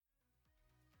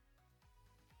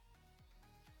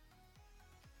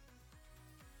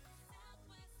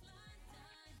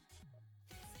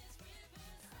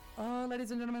ladies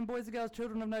and gentlemen, boys and girls,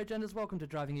 children of no genders, welcome to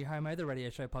Driving You Homo, the radio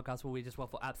show podcast where we just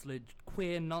waffle absolute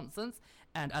queer nonsense.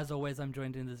 And as always, I'm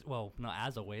joined in this, well, not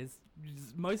as always,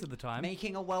 most of the time.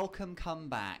 Making a welcome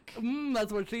comeback.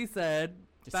 That's what she said.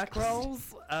 Back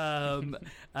rolls. Sam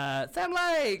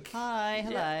Lake. Hi,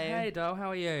 hello. Yeah. Hey, doll, how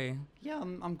are you? Yeah,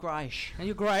 I'm Grish. Are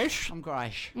you Grish? I'm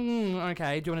Grish.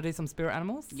 Okay, do you want to do some spirit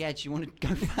animals? Yeah, do you want to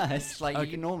go first,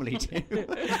 like you normally do?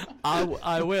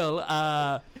 I will.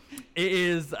 It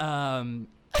is. Okay,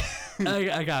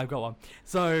 I've got one.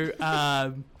 So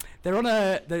they're on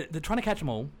they're trying to catch them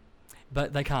all,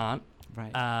 but they can't.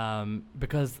 Right.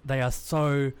 Because they are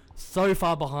so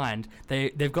far behind.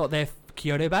 They've got their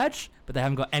Kyoto badge, but they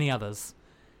haven't got any others.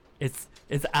 It's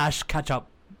Ash catch up.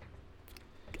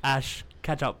 Ash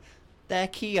catch up. Their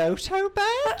Kyoto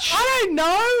badge? I don't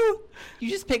know. You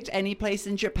just picked any place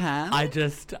in Japan?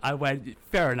 I went,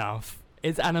 fair enough.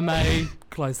 It's anime,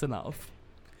 close enough.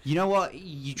 You know what?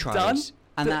 You tried. Done?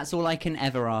 And that's all I can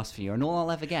ever ask for you, and all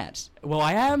I'll ever get. Well,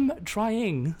 I am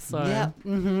trying, so yeah,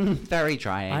 very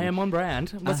trying. I am on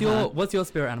brand. What's your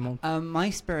spirit animal? My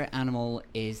spirit animal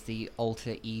is the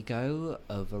alter ego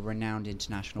of a renowned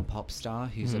international pop star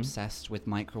who's obsessed with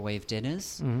microwave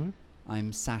dinners.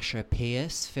 I'm Sasha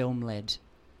Pierce, film lid.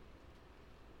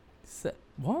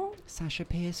 What? Sasha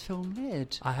Pierce, film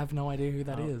lid. I have no idea who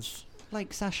that is.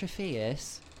 Like Sasha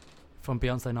Fierce. From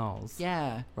Beyonce Knowles?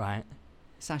 Yeah. Right.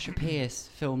 Sasha Pierce,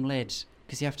 film lid.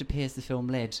 Because you have to pierce the film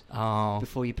lid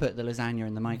before you put the lasagna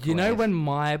in the microwave. You know when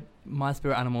my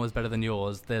spirit animal is better than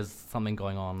yours, there's something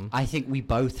going on. I think we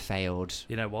both failed.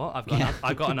 You know what? I've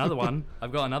got another one.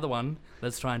 I've got another one.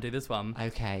 Let's try and do this one.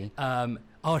 Okay.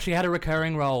 She had a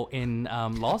recurring role in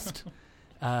Lost.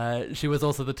 She was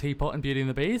also the teapot in Beauty and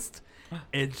the Beast.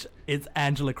 It's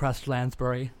Angela Crash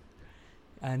Lansbury.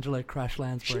 Angela Crash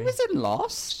Lansbury. She was in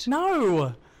Lost?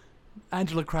 No!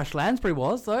 Angela Crash Lansbury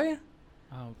was, though.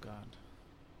 Oh, God.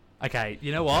 Okay,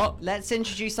 you know what? Let's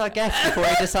introduce our guest before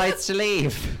he decides to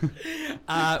leave.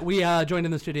 We are joined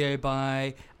in the studio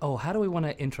by... Oh, how do we want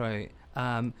to intro?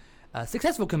 A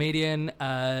successful comedian,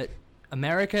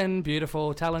 American,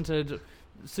 beautiful, talented...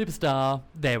 superstar.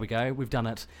 There we go. We've done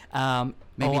it.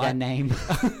 Maybe their name.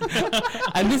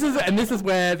 and this is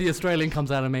where the Australian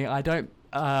comes out of me. I don't.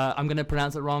 I'm going to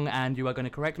pronounce it wrong, and you are going to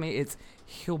correct me. It's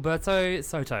Gilberto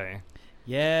Soto.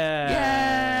 Yes.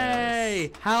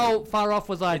 Yay! How far off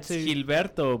was I it's to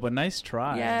Gilberto? But nice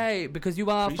try. Yay! Because you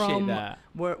are Appreciate from. That.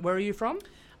 Where are you from?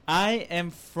 I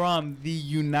am from the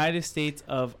United States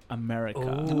of America,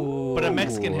 but a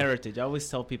Mexican heritage. I always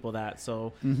tell people that,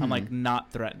 so I'm like not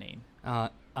threatening.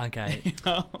 Okay. You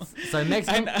know? So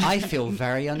Mexican. I feel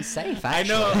very unsafe.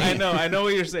 Actually. I know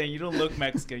what you're saying. You don't look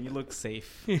Mexican. You look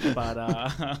safe. But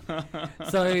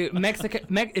So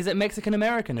Mexican is it Mexican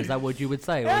American? Is that what you would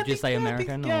say, or would you say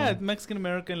American? Mexican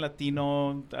American,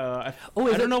 Latino. I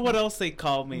is don't know what else they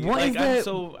call me. What like, is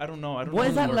I don't know. What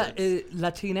is that? words.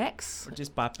 Latinx? Or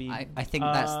just papi? I think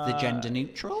that's the gender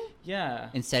neutral.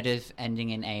 Yeah. Instead of ending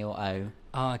in A or O.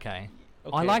 Oh, okay.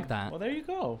 I like that. Well, there you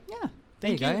go. Yeah.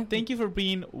 Thank you go. Thank you for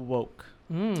being woke.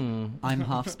 I'm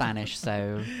half Spanish,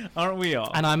 so... Aren't we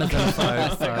all? And I'm a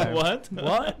xenophobe, so... What?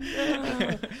 What?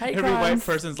 Hey, Every white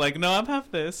person's like, no, I'm half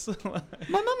this. My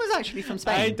mum was actually from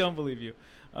Spain. I don't believe you.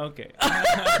 Okay.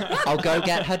 I'll go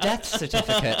get her death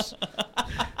certificate.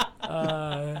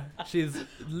 She's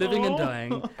living and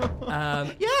dying.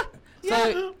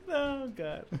 So, oh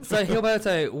God. So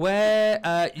Gilberto,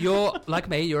 where you're like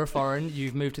me, you're a foreign.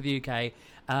 You've moved to the UK.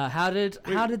 How did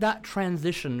that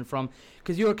transition from?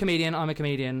 Because you're a comedian, I'm a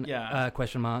comedian. Yeah.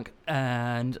 Question mark.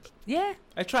 And yeah,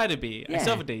 I try to be. Yeah. I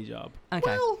still have a day job. okay.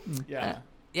 Well, Yeah.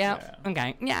 Yeah.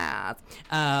 Okay. Yeah.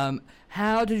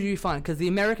 How did you find? Because the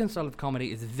American style of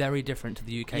comedy is very different to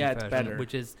the UK Yeah, it's version, better.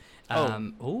 which is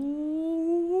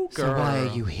Oh. girl. so why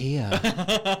are you here?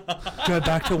 Go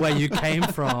back to where you came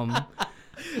from.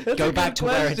 Go back to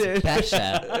where it's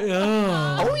better.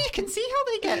 Oh. Oh, you can see how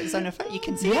they get xenophobic. You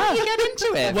can see how you get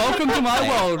into it. Welcome to my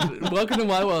world. Welcome to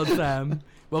my world, Sam.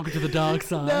 Welcome to the dark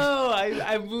side. No,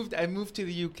 I moved to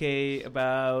the UK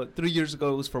about 3 years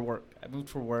ago. It was for work. I moved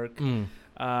for work.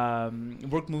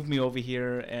 Work moved me over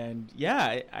here, and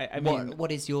yeah, I mean,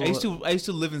 what is your? I used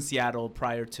to live in Seattle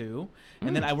prior to,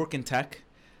 and then I work in tech.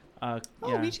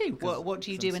 Me too. What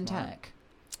do you do in tech?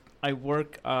 I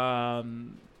work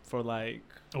for like.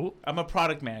 Oh. I'm a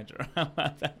product manager. How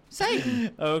about that? Same.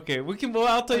 Okay, we can. Well,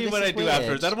 I'll tell you this what is I do weird.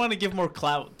 afterwards. I don't want to give more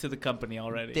clout to the company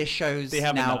already. This show's They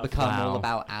have now enough. become Wow. all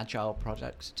about agile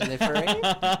product delivery.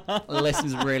 This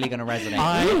is really going to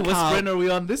resonate. Ooh, what sprint are we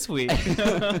on this week?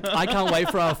 I can't wait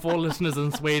for our 4 listeners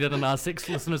in Sweden and our 6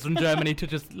 listeners in Germany to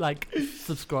just like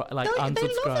subscribe, like No, unsubscribe.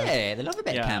 they love it. They love a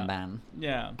bit Yeah. of Kanban.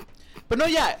 Yeah. But no,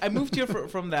 yeah, I moved here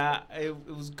from that. It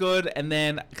was good, and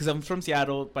then because I'm from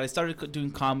Seattle, but I started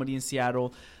doing comedy in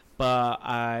Seattle. But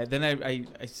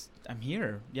I'm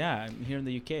here. Yeah, I'm here in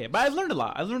the UK. But I learned a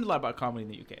lot. I learned a lot about comedy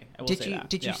in the UK. I will say that.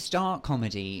 Did you start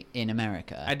comedy in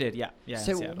America? I did. Yeah.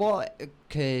 So what?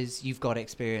 Because you've got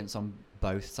experience on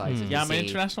both sides of the Yeah, I'm sea. an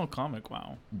international comic.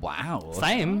 Wow.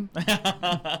 Same.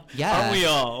 Yeah. Aren't we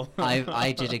all?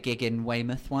 I did a gig in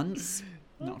Weymouth once.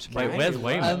 Not to Wait, brag. where's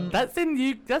Weymouth?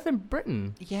 That's in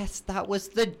Britain. Yes, that was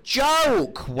the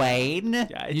joke, Wayne.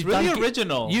 Yeah, it's You've really done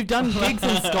original. You've done gigs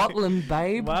in Scotland,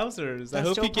 babe. Wowzers! That's I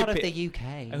hope still you get part of paid. the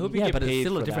UK. I hope you Yeah, get but paid it's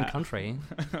still a for different that. country.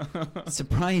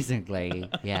 Surprisingly,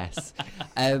 yes.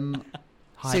 Hi,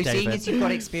 So David. seeing as you've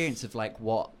got experience of like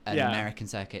what an Yeah. American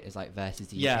circuit is like versus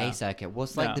the Yeah. UK circuit,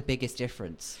 what's like Yeah. the biggest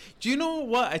difference? Do you know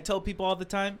what I tell people all the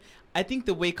time? I think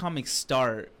the way comics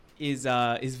start is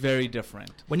very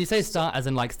different. When you say start, as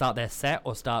in like start their set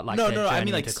or start like no, their I journey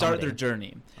mean like into start comedy? their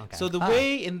journey. Okay. So the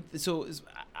way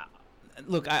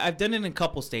look, I've done it in a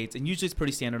couple states, and usually it's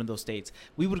pretty standard in those states.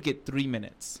 We would get 3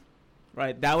 minutes.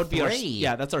 Right, that would be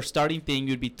that's our starting thing.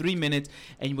 You'd be 3 minutes,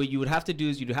 and what you would have to do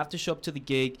is you'd have to show up to the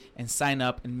gig and sign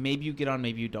up, and maybe you get on,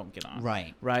 maybe you don't get on.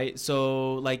 Right.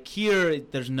 So like here,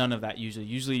 there's none of that usually.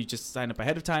 Usually you just sign up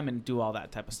ahead of time and do all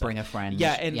that type of stuff. Bring a friend.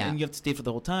 Yeah, and you have to stay for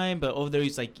the whole time. But over there,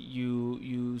 it's like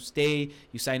you stay,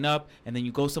 you sign up, and then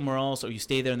you go somewhere else, or you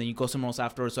stay there and then you go somewhere else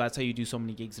afterwards. So that's how you do so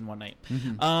many gigs in one night.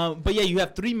 Mm-hmm. But yeah, you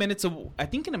have 3 minutes of. I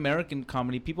think in American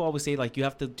comedy, people always say like you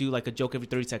have to do like a joke every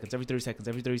 30 seconds, every 30 seconds,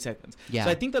 every 30 seconds. Yeah.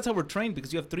 So I think that's how we're trained,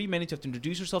 because you have 3 minutes. You have to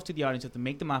introduce yourself to the audience. You have to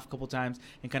make them laugh a couple times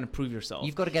and kind of prove yourself.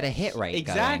 You've got to get a hit rate.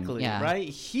 Exactly. Going. Yeah. Right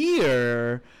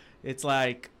here. It's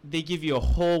like they give you a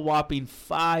whole whopping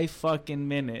 5 fucking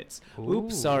minutes.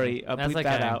 Oops, sorry. Bleep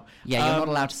that out. Yeah, you're not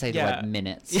allowed to say the word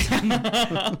minutes.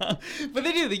 But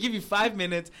they do. They give you 5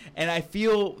 minutes, and I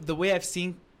feel the way I've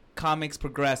seen comics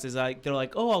progress is like they're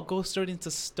like, oh, I'll go straight into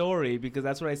story because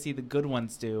that's what I see the good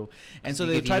ones do, and so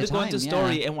they try to go into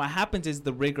story, and what happens is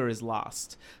the rigor is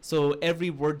lost, so every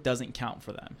word doesn't count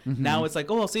for them. Now it's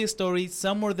like, oh, I'll say a story,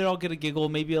 somewhere there I'll get a giggle,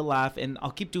 maybe a laugh, and I'll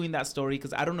keep doing that story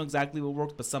because I don't know exactly what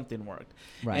worked, but something worked.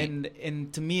 Right.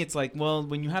 And to me it's like, well,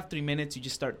 when you have 3 minutes, you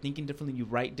just start thinking differently, you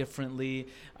write differently,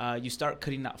 you start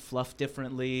cutting that fluff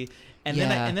differently, and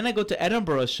then I go to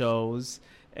Edinburgh shows.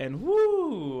 And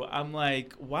whoo, I'm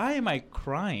like, why am I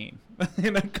crying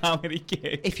in a comedy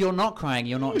gig? If you're not crying,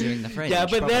 you're not doing the Fringe. Yeah,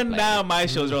 but probably. then now my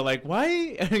shows are like,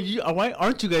 why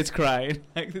aren't you guys crying?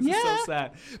 Like, this is so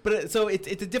sad. But so it's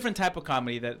a different type of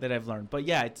comedy that I've learned. But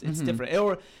yeah, it's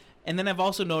different. And then I've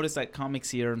also noticed that comics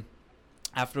here,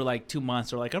 after like 2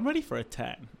 months, are like, I'm ready for a 10,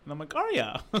 and I'm like, are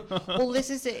ya? Well, it's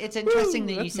interesting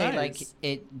that you say nice.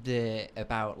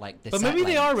 about the. But maybe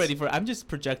they are ready for it. I'm just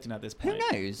projecting at this point.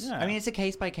 Who knows? Yeah. I mean, it's a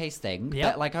case by case thing.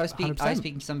 Yep, But like I was 100%.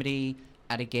 speaking to somebody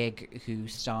at a gig who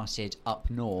started up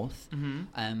north,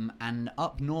 and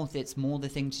up north it's more the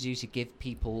thing to do to give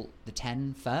people the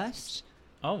 10 first.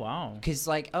 Oh wow! Because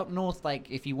like up north,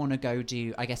 like if you want to go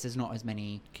do, I guess there's not as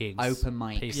many Gigs, open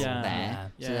mics people.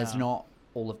 there, Yeah. so there's Yeah. not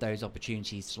all of those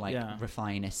opportunities to like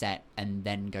refine a set and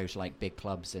then go to like big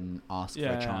clubs and ask for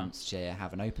a chance to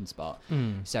have an open spot.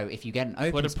 So if you get an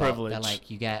open spot, privilege. they're like,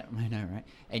 I know, right?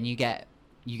 And you get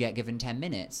given 10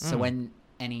 minutes. So when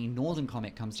any northern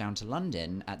comic comes down to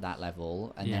London at that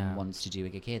level and then wants to do a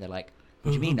gig here, they're like,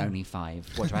 what do you mean only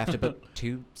 5? What, do I have to book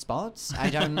 2 spots? I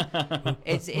don't.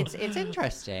 It's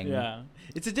interesting. Yeah,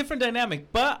 it's a different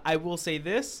dynamic. But I will say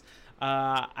this.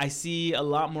 I see a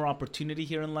lot more opportunity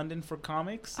here in London for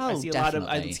comics. Oh, I see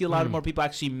a lot of more people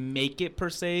actually make it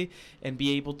per se and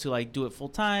be able to like do it full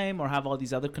time or have all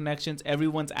these other connections.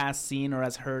 Everyone's as seen or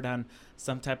as heard on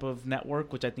some type of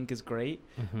network, which I think is great.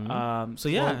 So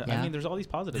yeah, I mean, there's all these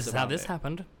positives. This is how this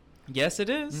happened. Yes, it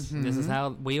is. This is how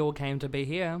we all came to be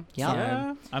here.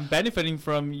 Yeah, I'm benefiting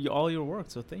from all your work,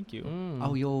 so thank you.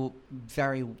 Oh, you're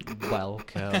very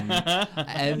welcome.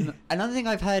 Another thing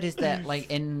I've heard is that, like,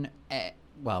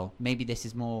 well, maybe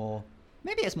it's more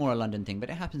a London thing, but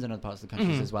it happens in other parts of the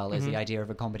country as well, is the idea of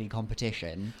a comedy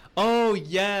competition. Oh,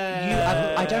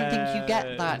 yeah. I don't think you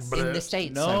get that in the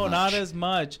States. No, so much. not as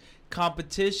much.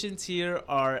 Competitions here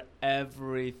are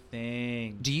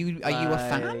everything. Are you a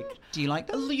fan? Do you like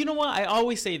them? You know what? I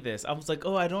always say this. I was like,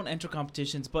 oh, I don't enter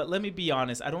competitions, but let me be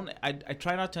honest. I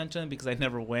try not to enter them because I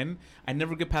never win. I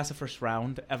never get past the first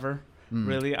round ever.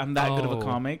 Really, I'm that good of a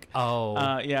comic.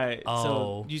 Yeah.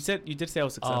 So you did say I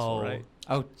was successful, right?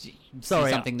 Oh,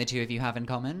 Sorry, something the two of you have in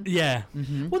common? Yeah.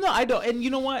 Mm-hmm. Well, no, I don't. And you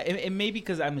know what? It may be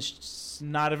because I'm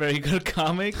not a very good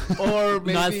comic, or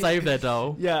maybe Not save their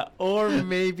doll. Yeah, or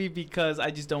maybe because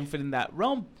I just don't fit in that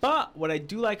realm. But what I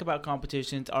do like about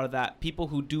competitions are that people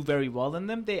who do very well in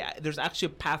them, there's actually a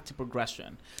path to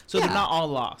progression. So they're not all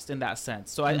lost in that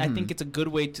sense. So I think it's a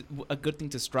good thing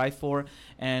to strive for.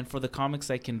 And for the comics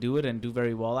that can do it and do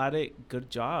very well at it, good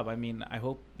job. I mean, I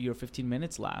hope your 15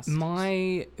 minutes last.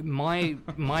 My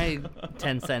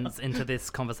 10 cents into this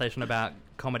conversation about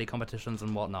comedy competitions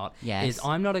and whatnot is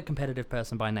I'm not a competitive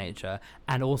person by nature,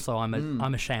 and also I'm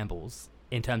a shambles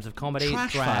in terms of comedy,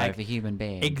 trash drag. of a human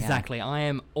being. Exactly. I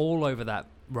am all over that,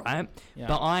 right? Yeah.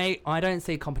 But I don't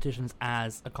see competitions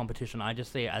as a competition. I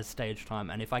just see it as stage time,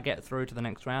 and if I get through to the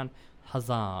next round,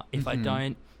 huzzah. If I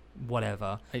don't,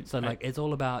 whatever. It's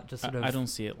all about just sort of... I don't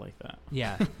see it like that.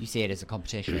 Yeah. You see it as a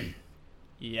competition.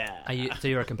 Yeah. So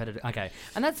you're a competitor. Okay.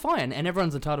 And that's fine. And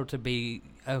everyone's entitled to be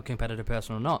a competitive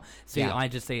person or not. So I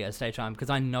just see it as stage time because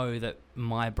I know that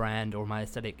my brand or my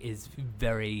aesthetic is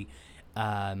very,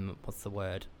 what's the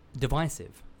word?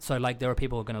 Divisive. So like there are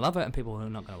people who are going to love it and people who are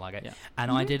not going to like it. Yeah.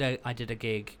 And I did a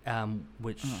gig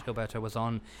which Gilberto was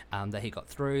on that he got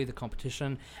through the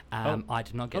competition. I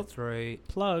did not get through.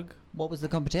 Plug. What was the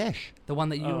competition? The one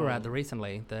that you were at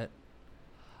recently that...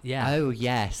 Yeah. Oh,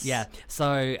 yes. Yeah.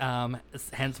 So,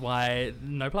 hence why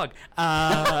no plug.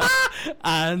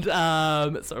 And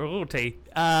so tea.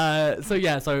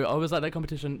 So I was at that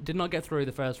competition. Did not get through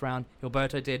the first round.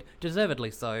 Gilberto did,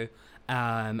 deservedly so.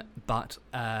 But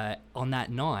on that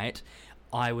night,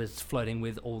 I was flirting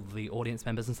with all the audience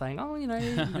members and saying, "Oh,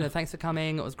 thanks for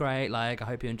coming. It was great. Like, I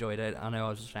hope you enjoyed it. I know I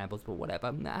was a shambles, but whatever."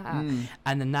 And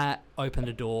then that opened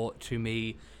a door to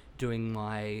me doing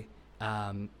my.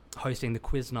 Hosting the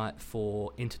quiz night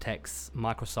for Intertech's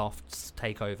Microsoft's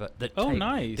takeover.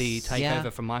 Nice. The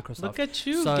takeover from Microsoft. Look at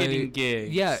you getting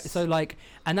gigs. Yeah, so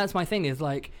and that's my thing is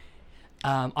I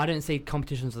don't see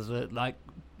competitions as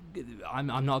I'm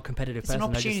not a competitive person. It's an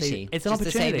opportunity. It's an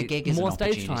opportunity. To say the gig is more an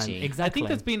stage time. opportunity. Exactly. I think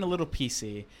that's being a little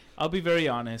PC. I'll be very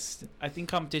honest. I think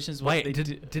competitions.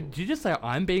 Did you just say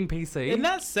I'm being PC? In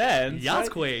that sense, yes,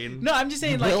 Queen. No, I'm just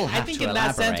saying. I think in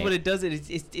that sense, what it does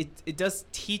it does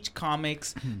teach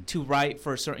comics to write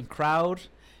for a certain crowd,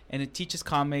 and it teaches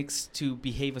comics to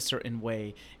behave a certain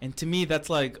way. And to me, that's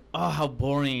how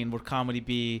boring would comedy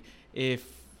be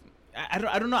if. I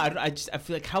don't know. I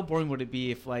feel like how boring would it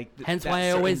be if hence why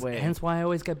I always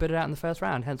get booted out in the first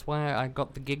round. Hence why I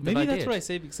got the gig. Maybe that's what I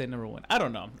say because I never won. I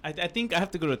don't know. I think I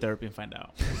have to go to therapy and find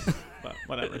out. But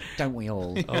whatever. Don't we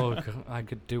all? Oh, God, I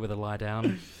could do with a lie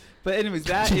down. But anyways,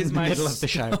 that is my middle of the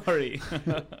show. Story.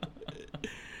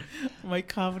 My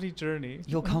comedy journey.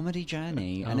 Your comedy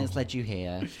journey, and it's led you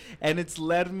here. And it's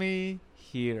led me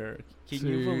here. Can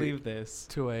you believe this?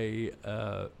 To a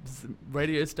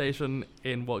radio station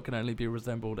in what can only be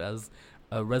resembled as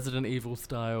a Resident Evil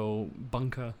style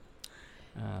bunker.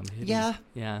 Yeah.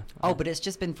 Oh, but it's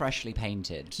just been freshly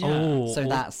painted. Yeah. So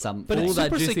that's something. But it's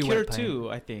super juicy secure too,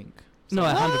 I think. So no,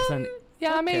 100%.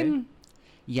 Yeah, I mean.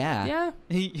 Yeah.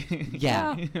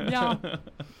 Yeah.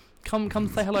 Come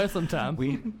say hello sometime.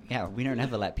 We don't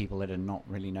ever let people that not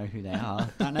really know who they are.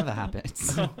 That never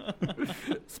happens.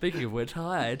 Speaking of which,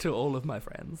 hi to all of my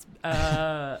friends.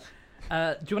 Do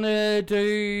you want to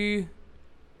do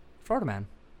Florida Man?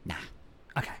 Nah.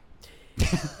 Okay.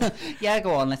 Yeah,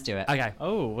 go on, let's do it. Okay.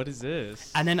 Oh, what is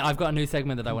this? And then I've got a new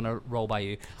segment that I want to roll by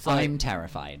you. So I'm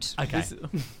terrified. Okay.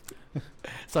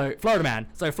 So Florida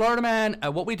Man.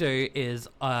 What we do is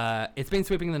it's been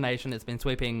sweeping the nation. It's been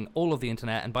sweeping all of the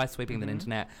internet, and by sweeping the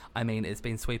internet, I mean it's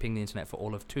been sweeping the internet for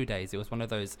all of 2 days. It was one of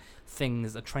those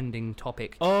things, a trending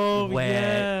topic. Oh,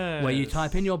 where you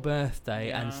type in your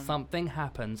birthday and something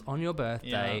happens on your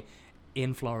birthday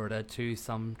in Florida to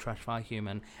some trash fire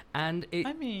human, and it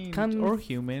or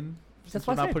human. Since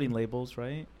we're not putting labels,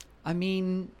 right? I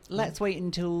mean, let's wait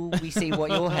until we see what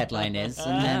your headline is,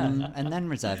 and then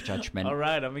reserve judgment. All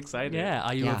right, I'm excited. Yeah,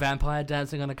 are you a vampire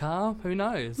dancing on a car? Who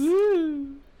knows?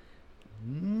 No,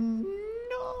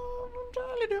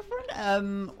 entirely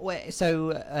different.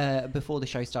 So before the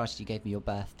show started, you gave me your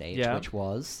birth date, which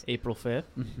was April 5th.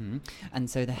 Mm-hmm. And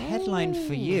so the headline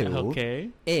for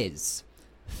you is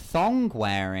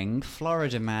thong-wearing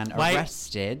Florida man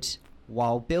arrested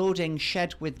while building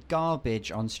shed with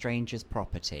garbage on stranger's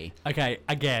property. Okay,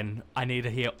 again, I need to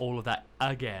hear all of that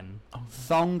again.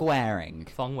 Thong-wearing.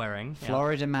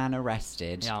 Florida man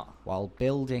arrested while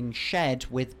building shed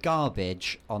with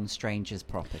garbage on stranger's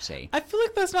property. I feel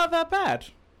like that's not that bad.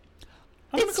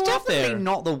 It's definitely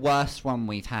not the worst one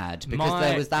we've had, because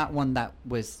there was that one that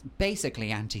was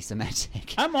basically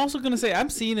anti-Semitic. I'm also going to say, I'm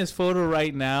seeing his photo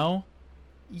right now.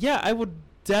 Yeah, I would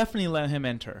definitely let him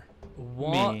enter.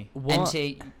 What? Me. What?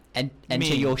 Enter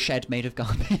your shed made of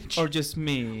garbage. Or just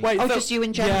me. Wait, oh, so- just you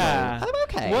in general. Yeah. Oh,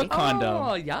 okay. What condom?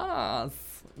 Oh, yes.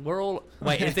 We're all.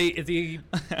 Wait, is he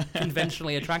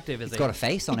conventionally attractive? Is He's he? got a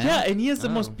face on it. Yeah, and he has the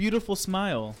Oh. most beautiful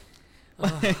smile.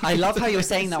 I love how you're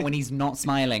saying that when he's not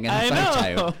smiling in the I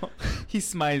photo. know.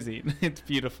 He's smizing. It's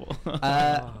beautiful.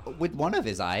 With one of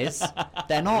his eyes.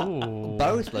 They're not Ooh.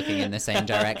 both looking in the same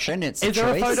direction. It's Is a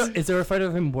there a choice. photo? Is there a photo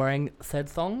of him wearing said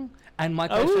thong? And my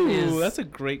question Oh, is, that's a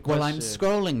great question. Well, I'm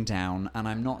scrolling down and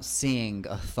I'm not seeing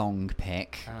a thong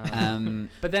pic.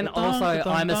 but then Dun, also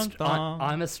dun, dun, dun.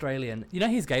 I'm Australian. You know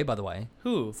he's gay, by the way.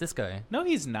 Who? Cisco. No,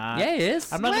 he's not. Yeah, he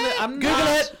is. I'm not gonna. I'm Google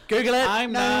not. it. Google it.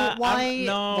 I'm No, not. why- I'm,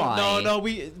 no, why? no.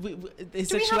 His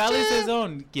Do we have sexuality is to- his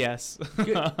own. Yes.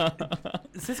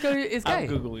 Cisco is gay. I'm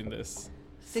googling this.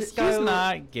 Cisco. He's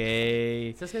not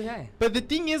gay. Cisco's gay. But the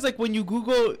thing is, like, when you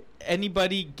Google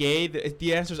anybody gay,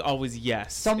 the answer is always yes. in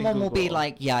Someone will be Google.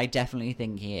 like, yeah, I definitely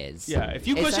think he is. Yeah, if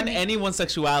you It's question only- anyone's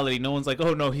sexuality, no one's like,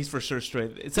 oh no, he's for sure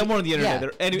straight. It's somewhere on the internet.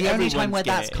 the only time where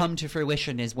that's gay. come to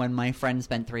fruition is when my friend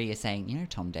spent 3 years saying, you know,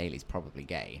 Tom Daly's probably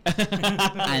gay.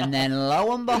 And then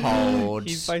lo and behold,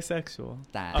 he's bisexual.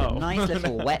 that Oh. nice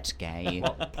little wet gay.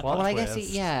 Plot Well, I guess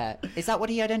twist. yeah. Is that what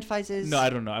he identifies as? No,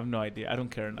 I don't know. I have no idea. I don't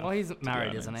care enough. Well, he's to be married,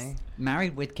 honest. isn't he?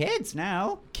 Married with kids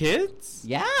now. Kids?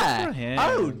 Yeah. for him.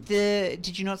 Oh,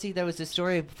 did you not see there was a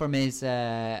story from his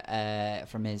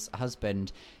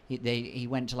husband? He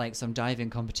went to like some diving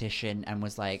competition and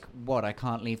was like, "What? I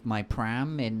can't leave my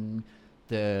pram in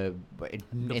the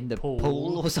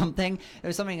pool or something." There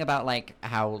was something about like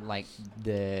how like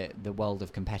the world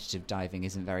of competitive diving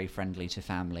isn't very friendly to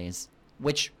families,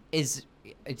 which is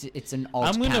it's an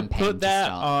odd I'm gonna campaign put that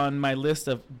to start. on my list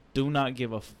of do not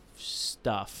give a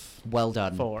stuff Well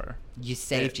done. for. You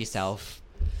saved yourself.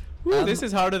 Ooh, this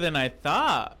is harder than I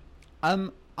thought.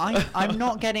 I'm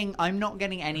not getting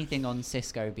anything on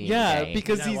Cisco being Yeah, gay.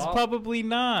 because You know he's what? probably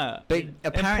not. But And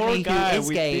apparently, poor guy, who is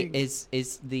we gay think-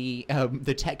 is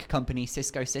the tech company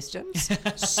Cisco Systems.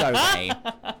 So gay,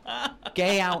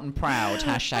 gay out and proud.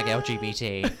 Hashtag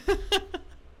LGBT.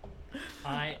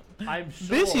 I'm sure.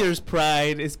 This year's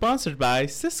Pride is sponsored by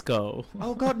Cisco.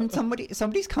 Oh God! And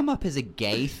somebody's come up as a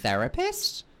gay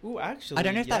therapist. Ooh, actually, I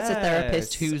don't know if that's a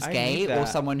therapist who's I gay need or that.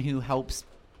 someone who helps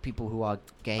people who are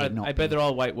gay. not I be- bet they're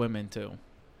all white women too.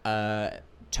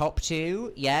 Top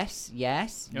 2, yes,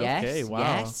 Okay,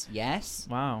 wow. yes.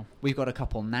 Wow. We've got a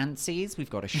couple Nancys. We've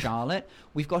got a Charlotte.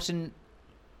 We've got an.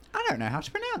 I don't know how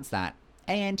to pronounce that.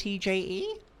 ANTJE.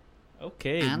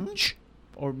 Okay. Ange.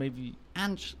 Or maybe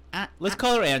Ange. let's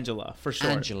call her Angela for sure.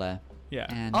 Angela. Yeah.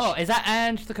 Ange. Oh, is that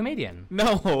Ange the comedian?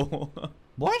 No.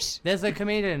 What? There's a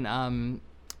comedian.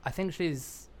 I think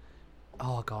she's.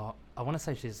 Oh God, I want to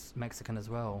say she's Mexican as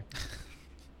well.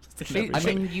 I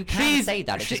mean, you can she's- say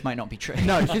that. It she- just might not be true.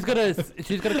 No, she's got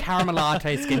a caramel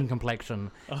latte skin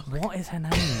complexion. What is her name?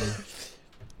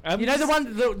 You know the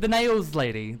one, the nails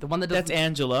lady, the one that does. That's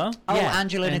Angela. Oh, Yeah.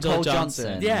 Angela Angela Nicole Johnson.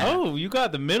 Johnson. Yeah. Oh, you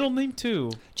got the middle name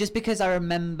too. Just because I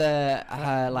remember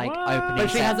her like What? opening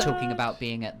But she set has a- talking about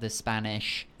being at the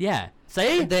Spanish. Yeah.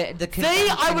 See. The See,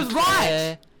 I was convention right.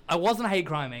 where- I wasn't hate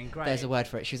criming. Great. There's a word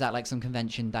for it. She was at like some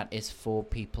convention that is for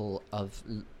people of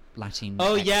Latin.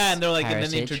 Oh yeah, and they're like, and then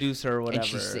they heritage. introduce her or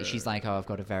whatever. And she's like, oh, I've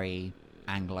got a very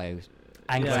Anglo.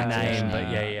 Anglo Yeah, name, yeah,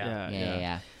 but yeah. yeah.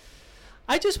 Yeah.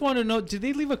 I just want to know, did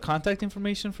they leave a contact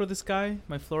information for this guy,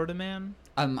 my Florida man?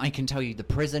 I can tell you the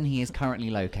prison he is currently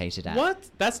located at. What?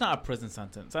 That's not a prison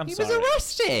sentence. I'm He sorry. was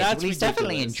arrested. That's well, he's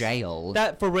definitely in ridiculous. jail.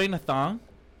 That for wearing a thong,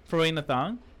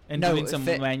 and No, doing some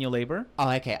manual labor, Oh,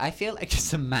 okay. I feel like just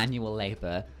some manual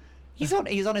labor. He's on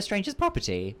a stranger's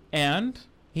property. and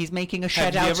He's making a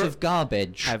shed you out ever- of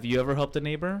garbage. have you ever helped a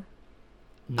neighbor?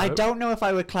 I Nope. don't know if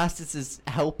I would class this as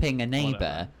helping a neighbor.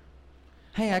 Whatever.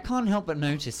 Hey, I can't help but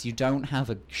notice you don't have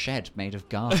a shed made of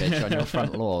garbage on your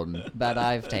front lawn, but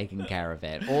I've taken care of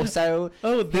it. Also,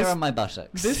 Oh, here this are my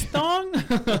buttocks. this thong.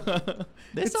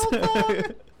 This old thong?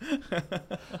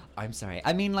 I'm sorry.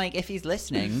 I mean, like, if he's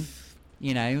listening,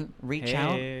 you know, reach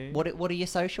Hey. out. What are your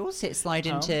socials? Slide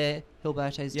Oh. into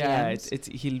Gilberto's Yeah, DMs. it's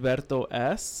Gilberto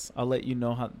S. I'll let you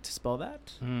know how to spell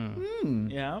that. Hmm.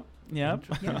 Yeah, yeah.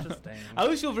 Interesting. I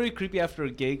always feel very creepy after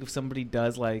a gig if somebody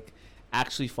does like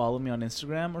actually follow me on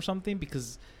Instagram or something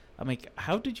because I'm like,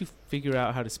 how did you figure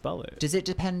out how to spell it? Does it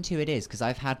depend who it is? Because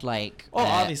I've had like... Oh,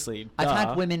 obviously. I've duh.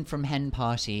 had women from hen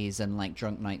parties and like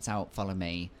drunk nights out follow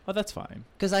me. Oh, that's fine.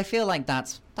 Because I feel like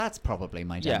that's probably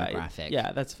my demographic.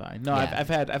 Yeah, that's fine. No, Yeah.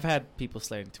 I've had people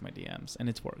slide into my DMs and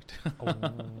it's worked. Oh,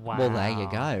 wow. Well, there you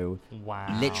go.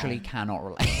 Wow. Literally cannot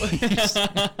relate.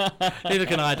 Neither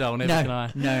can I, Dol. Neither can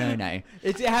I. No.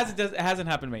 It hasn't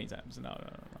happened many times. No.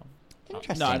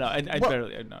 Interesting. No. I What-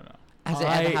 barely. No. Has it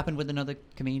ever happened with another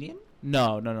comedian?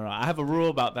 No. I have a rule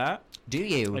about that. Do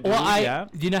you? Like- Well, Yeah.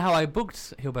 do you know how I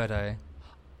booked Gilberto?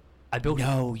 I built.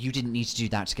 No, you didn't need to do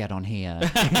that to get on here.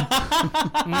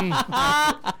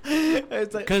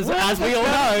 It's like, Because what? as we all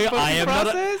know, What's the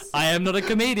process? I am not a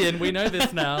comedian. We know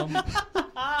this now.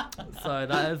 So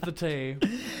that is the tea.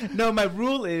 No, my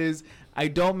rule is I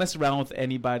don't mess around with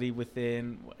anybody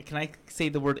within. Can I say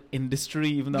the word industry,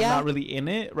 even though Yeah. I'm not really in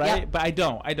it, right? Yeah. But I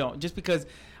don't. Just because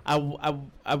I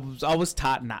was always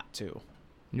taught not to.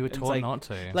 You were It's taught like- not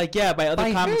to. Like by other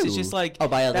By comics, who? it's just like Oh,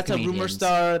 by other that's a rumor comedians.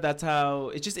 star. That's how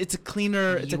it's a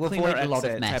cleaner. It's You a cleaner avoid a lot of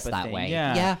exit mess type of that thing. way.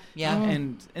 Yeah. Yeah.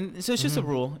 Mm. And so it's just a Mhm.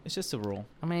 rule. It's just a rule.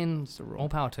 I mean, It's a rule. all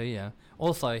power to you.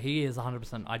 Also, he is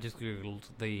 100%. I just googled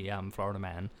the Florida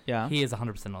man. Yeah. He is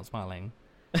 100% not smiling.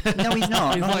 No, he's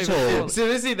not. He's not not at even- all.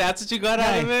 Seriously, that's what you got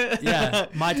out of it? Yeah.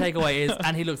 My takeaway is,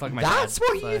 and he looks like my That's dad.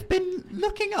 what so- you've been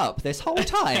looking up this whole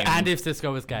time. And if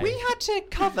Cisco was gay. we had to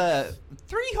cover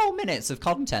 3 whole minutes of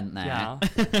content there.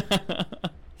 Yeah.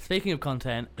 Speaking of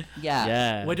content, Yeah.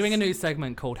 Yeah. we're doing a new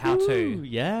segment called How To.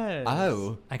 Yes.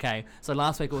 Oh. Okay, so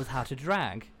last week it was How to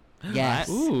Drag. Yes.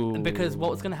 Right? Ooh. Because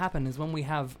what's going to happen is when we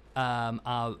have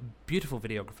our beautiful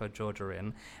videographer Georgia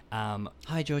in.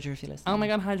 Hi, Georgia, if you're listening. Oh my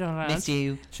God, hi Georgia. Missed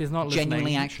you. She's not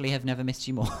Genuinely, listening. actually, have never missed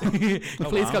you more.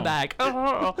 Please wow. come back.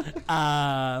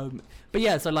 But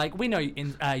yeah, so like we know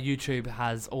YouTube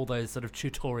has all those sort of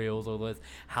tutorials, all those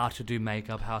how to do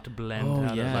makeup, how to blend. Oh how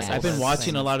to, yes, like, all I've been those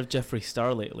watching a things. lot of Jeffree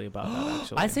Star lately about that.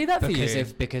 Actually, I see that for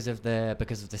because you. of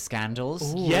the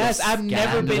scandals. Ooh. Yes, I've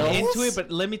never been Scandals? into it, but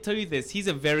let me tell you this: he's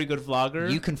a very good vlogger.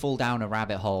 You can fall down a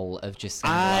rabbit hole of just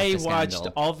scandal I after watched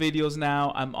scandal. all videos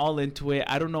now. I'm all into it.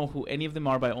 I don't know who any of them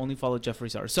are, but I only follow Jeffree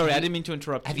Star. Sorry, I didn't mean to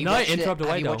interrupt. Have you. you No, watched interrupt the,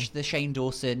 away, Have you though. watched the Shane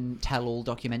Dawson Tell-All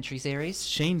documentary series?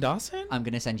 Shane Dawson? I'm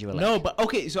gonna send you a link. No, but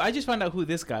okay. So I just found out who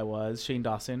this guy was, Shane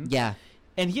Dawson. Yeah,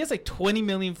 And he has like 20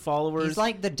 million followers. he's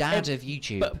like the dad And- of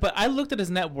YouTube. But I looked at his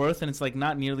net worth and it's like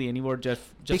not nearly anywhere Jeff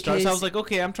Star. So I Because- was like,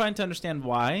 okay, I'm trying to understand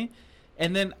why.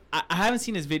 And then I haven't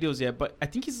seen his videos yet, but I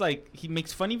think he's like he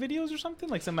makes funny videos or something,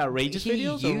 like some outrageous he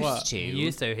videos or used what? to. He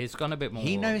used to. He's gone a bit more.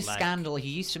 He knows like, Scandal. He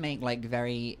used to make like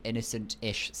very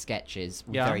innocent-ish sketches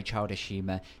with Yeah. very childish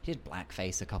humor. He did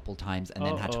blackface a couple times and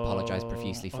then had to apologize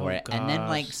profusely for Oh, it. And then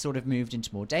like gosh. sort of moved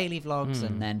into more daily vlogs Hmm.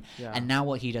 and then Yeah. and now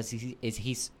what he does is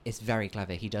he's very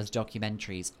clever. He does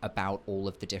documentaries about all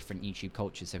of the different YouTube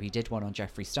cultures. So he did one on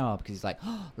Jeffree Star because he's like,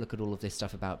 oh, look at all of this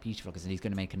stuff about beauty vloggers, and he's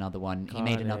going to make another one. He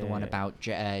made Got another one it. about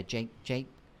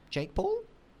Jake Paul.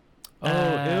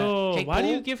 Oh, ew. Jake Why do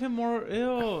you Paul? give him more?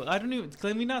 Ew. I don't even.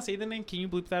 Can we not say the name? Can you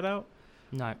bleep that out?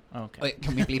 No. Okay. Wait,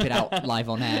 can we bleep it out live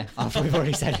on air after we've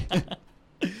already said it?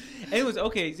 Anyways,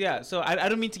 okay, yeah. So I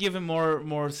don't mean to give him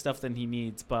more stuff than he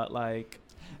needs, but like,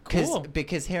 cool.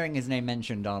 Because hearing his name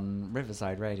mentioned on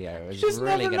Riverside Radio You is just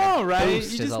really never gonna know, right? You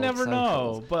boost his just old never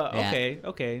know. socials. But Yeah.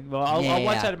 okay. Well, I'll Yeah,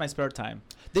 watch yeah. that in my spare time.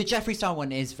 The Jeffree Star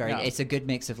one is very. Yeah. It's a good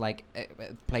mix of like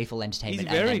playful entertainment.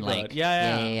 He's very and then, like, good.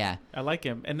 Yeah. yeah. I like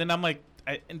him. And then I'm like,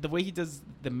 and the way he does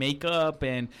the makeup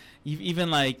and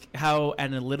even like how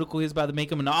analytical he is about the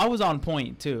makeup, and I was on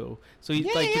point too. So he's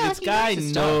Yeah, like, yeah, this he guy knows his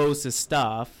stuff. knows his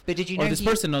stuff. But did you or know this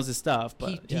person knows his stuff? But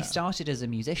he yeah. started as a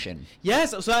musician,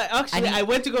 Yes, so And he- I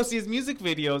went to go see his music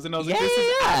videos, and I was like, Yeah, "This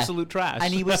is yeah. absolute trash."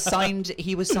 and he was signed.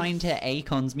 He was signed to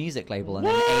Akon's music label, and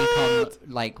What? then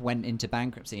Akon like went into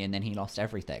bankruptcy, and then he lost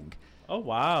everything. Oh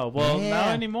wow! Well, Yeah. not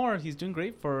anymore. He's doing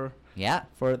great for Yeah,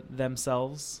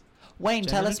 themselves. Wayne,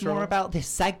 tell us General. more about this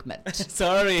segment.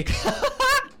 Sorry.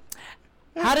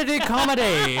 How to do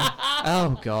comedy.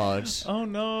 Oh God. Oh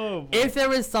no. If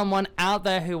there is someone out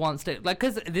there who wants to, like,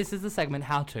 because this is the segment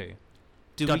How To.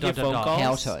 Do dot, we get dot, phone dot.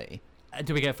 calls? How to?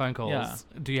 Do we get phone calls? Yeah.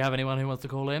 Do you have anyone who wants to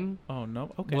call in? Oh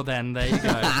no. Okay. Well, then there you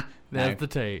go. There's No. the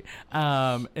tea.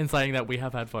 In saying that we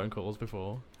have had phone calls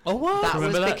before, oh what? That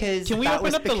Remember was that? because. Can we that open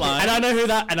was up the because- line?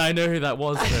 and I know who that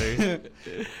was too.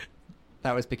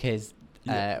 That was because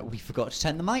we forgot to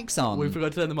turn the mics on. We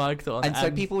forgot to turn the mics on, and so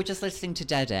people were just listening to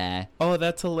dead air. Oh,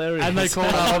 that's hilarious. And they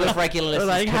called A up lot of regular They're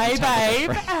listeners. like, "Hey couldn't tell the babe,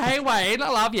 difference. hey Wayne, I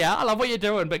love you. I love what you're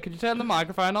doing, but could you turn the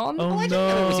microphone on?" Oh, Oh, I didn't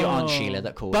know it was your Aunt Sheila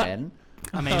that called But- in.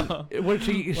 I mean, well,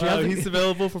 she Wow, hasn't- he's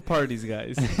available for parties,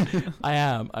 guys. I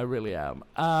am. I really am.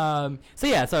 So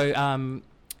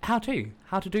how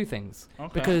to do things.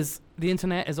 Okay. Because the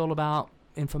internet is all about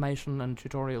information and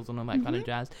tutorials and all that kind of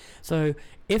jazz. So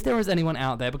if there is anyone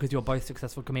out there, because you're both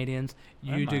successful comedians,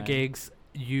 you do gigs,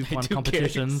 you've won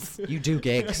competitions. You do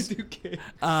gigs. do gigs.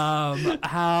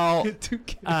 How do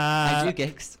gigs. I do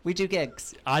gigs. We do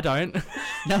gigs. I don't.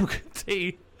 No.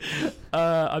 T.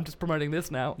 I'm just promoting this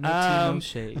now. No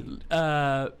shade.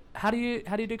 How do you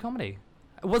do comedy?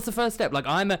 What's the first step? Like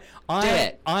I'm a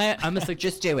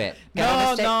Just do it.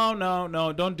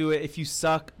 No, don't do it. If you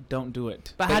suck, don't do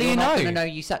it. But how do you you're know? not gonna know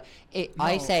you suck. I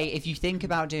No. say if you think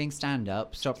about doing stand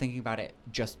up, stop thinking about it.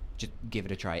 Just give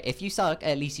it a try. If you suck,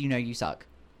 at least you know you suck.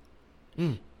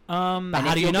 But And how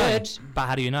if do you you're know? good- But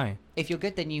how do you know? If you're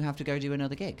good, then you have to go do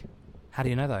another gig. How do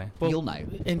you know though? Well, You'll know.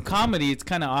 In comedy, it's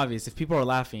kind of obvious. If people are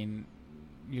laughing,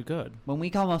 you're good. When we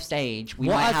come off stage, we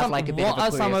What might are have some- like a bit what of a are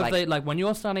clue some of of like, the like when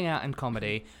you're starting out in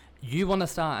comedy, you want to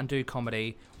start and do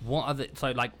comedy? What are the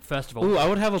first of all? Ooh, I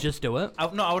would have a just do it. I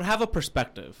would have a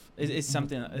perspective. It's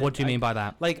something. What do you mean by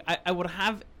that? Like I would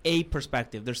have a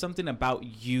perspective. There's something about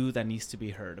you that needs to be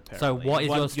heard. Apparently. So what is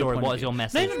your story? point What of is your view.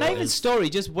 message? Not What even is- story.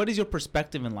 Just what is your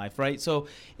perspective in life, right? So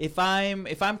if I'm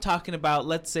talking about,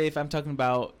 let's say, if I'm talking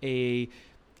about a.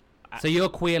 So you're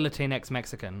queer Latinx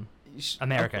Mexican.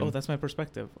 American. Oh, that's my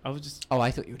perspective. I was just. oh,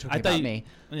 I thought you were talking I thought about you-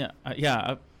 me.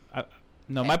 Yeah.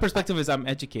 No, my perspective is I'm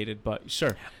educated, but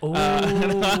sure. Oh,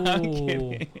 I'm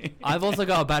kidding. I've also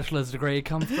got a bachelor's degree.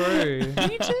 Come through.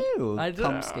 Me too. I do.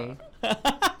 Komsky.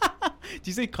 Do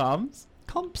you say comms?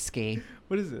 Komsky.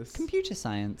 What is this? Computer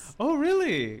science. Oh,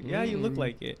 really? Yeah, you look Mm.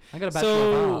 like it. I got a bachelor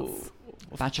of So, arts.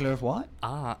 Bachelor of what?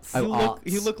 Arts. Oh, you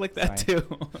arts. look like that Sorry.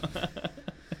 too.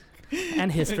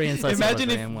 And history and sociology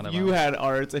Imagine and whatever. if you had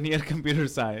arts and he had computer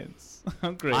science.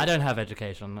 I'm great. I don't have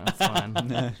education. That's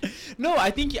fine. No, I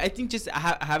think just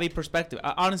have a perspective.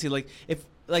 Honestly,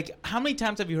 like how many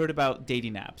times have you heard about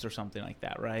dating apps or something like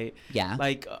that, right? Yeah.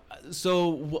 Like, so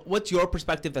what's your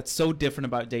perspective that's so different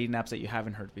about dating apps that you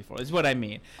haven't heard before? Is what I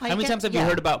mean. I How many get- times have you yeah.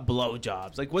 heard about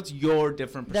blowjobs? Like, what's your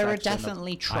different There perspective? are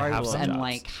definitely I have tropes some and jobs.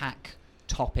 like hack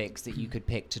topics that you could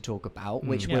pick to talk about,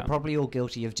 which Yeah. we're probably all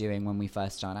guilty of doing when we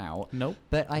first start out. Nope.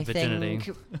 But I Virginity.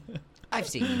 think I've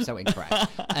seen you, so incorrect.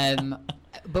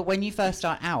 But when you first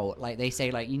start out, like they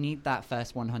say, like you need that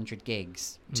first 100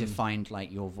 gigs to find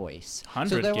like your voice.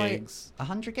 100 gigs.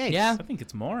 100 gigs. Yeah. I think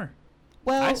it's more.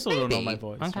 Well, I still don't know maybe. my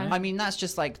voice. Okay. right? I mean, that's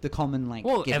just like the common like.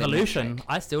 Well, given evolution. metric.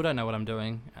 I still don't know what I'm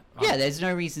doing. Yeah, there's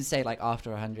no reason to say like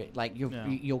after 100, like Yeah.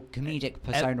 your comedic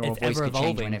persona or it's voice ever could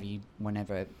change evolving.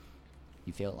 whenever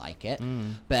you feel like it.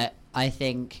 Mm. But I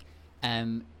think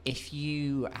if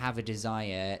you have a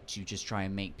desire to just try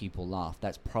and make people laugh,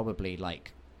 that's probably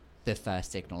like the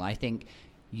first signal. I think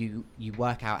you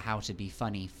work out how to be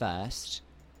funny first.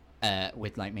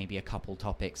 With like maybe a couple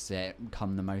topics that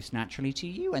come the most naturally to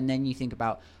you, and then you think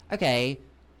about, okay,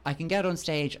 I can get on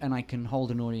stage and I can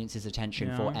hold an audience's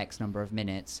attention for Yeah. X number of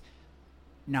minutes.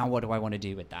 Now what do I want to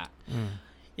do with that? Mm.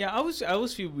 Yeah, I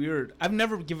always feel weird. I've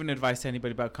never given advice to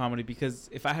anybody about comedy because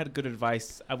if I had good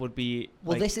advice, I would be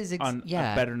Well, like, this is on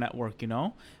yeah. a better network, you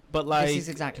know. But like, This is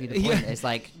exactly the Yeah. point. It's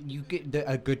like you get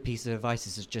a good piece of advice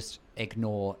is to just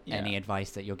ignore Yeah. any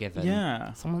advice that you're given.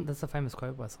 Yeah. Someone. That's a famous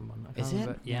quote by someone. I can't Is it?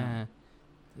 remember. Yeah.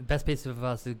 The best piece of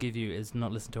advice to give you is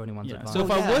not listen to anyone's Yeah. advice. So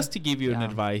if Oh, I yeah. was to give you an Yeah.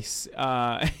 advice,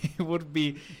 it would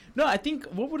be no. I think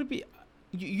what would it be?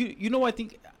 You know, I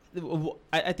think.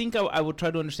 I think I would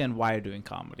try to understand why you're doing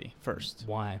comedy first.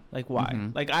 Why? Like why?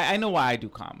 Mhm. Like I know why I do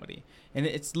comedy, and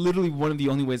it's literally one of the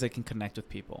only ways I can connect with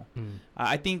people. Mm.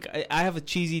 I think I have a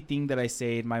cheesy thing that I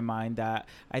say in my mind that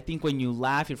I think when you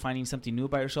laugh, you're finding something new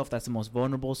about yourself. That's the most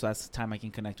vulnerable. So that's the time I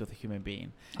can connect with a human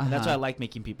being, and that's why I like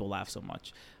making people laugh so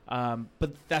much.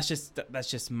 But that's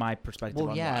just my perspective.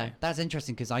 Well, on yeah, why. that's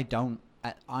interesting because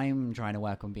I'm trying to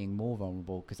work on being more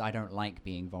vulnerable because I don't like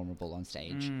being vulnerable on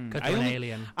stage. Because I you're an only,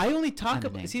 alien. I only talk I'm an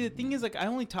about. See, the alien. thing is, like, I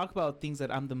only talk about things that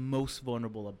I'm the most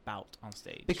vulnerable about on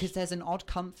stage. Because there's an odd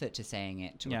comfort to saying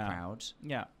it to Yeah. a crowd.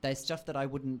 yeah, There's stuff that I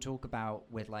wouldn't talk about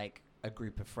with like a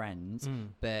group of friends, Mm.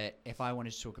 but if I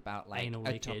wanted to talk about like Anal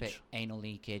a leakage. topic, anal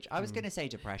leakage, I was Mm. going to say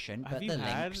depression, but have you the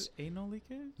had links. anal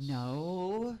leakage?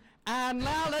 No, And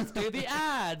now let's do the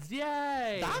ads.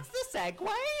 Yay! that's the segue.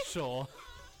 sure.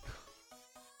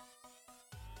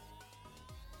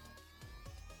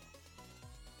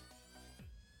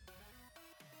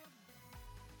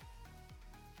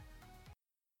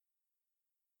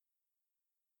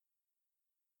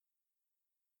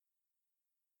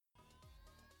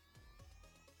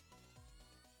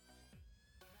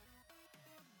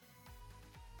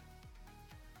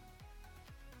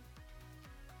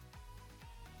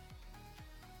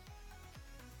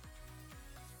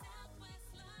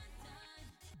 Southwest London.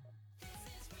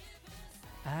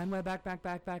 And we're back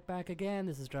again.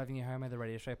 This is Driving You Home, the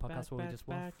radio show podcast where we just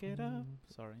back it up.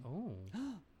 Sorry. Oh,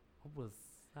 what was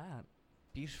that?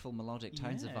 Beautiful melodic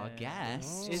tones of our Yeah.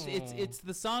 guest. It's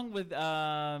the song with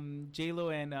J-Lo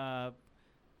and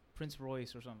Prince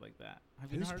Royce or something like that.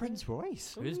 Have you Who's heard Prince it?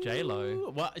 Royce? Who's J-Lo?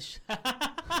 What?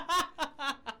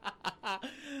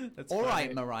 That's All right,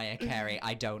 funny. Mariah Carey.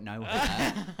 I don't know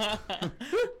her.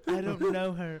 I don't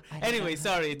know her. I don't Anyway, know.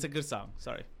 sorry, it's a good song.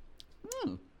 Sorry.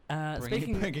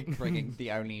 Speaking bringing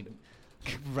the only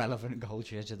relevant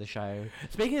culture to the show.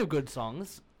 Speaking of good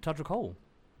songs, Todrick Hall.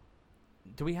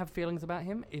 Do we have feelings about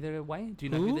him either way? Do you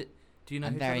know Who? Do you know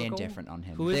I'm who very Todrick Hall? indifferent on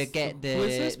him. Who is the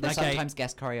this the person? sometimes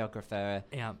guest choreographer,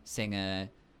 Yeah. singer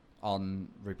on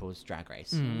RuPaul's Drag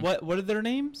Race. Mm. What are their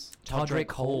names?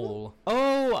 Todrick Hall.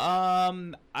 Oh,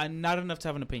 I'm not enough to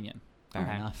have an opinion. Fair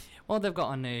Okay. enough. Well, they've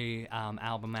got a new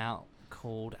album out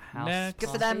called House Next. Good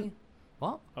for Party. them.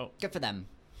 What? Good for them.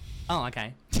 Oh,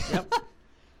 okay. Yep.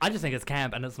 I just think it's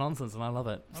camp and it's nonsense and I love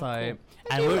it. Oh, So, cool.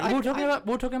 and we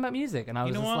were talking about music and I You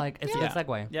was know just what? like, it's Yeah. a good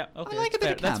segue. Yeah, okay. like a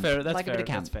bit of That's camp. fair. That's Like a fair. bit of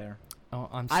camp. That's fair. Oh,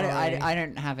 I'm I sorry.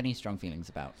 don't have any strong feelings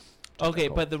about. Okay,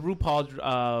 Hall. but the RuPaul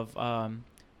of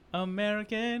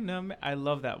American, I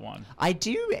love that one. I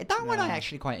do. That one I Yeah.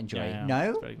 actually quite enjoy. Yeah, No?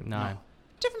 it's very good. No.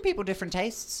 Different people, different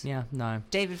tastes. Yeah, no.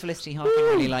 David Felicity Harkin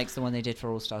really likes the one they did for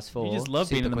All Stars 4. You just love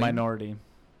being Super in the Queen. minority.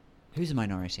 Who's a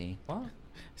minority? What?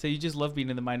 So you just love being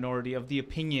in the minority of the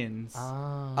opinions.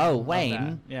 Ah. Oh, of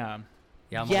Wayne. that.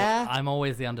 Yeah. Yeah, I'm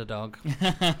always the underdog.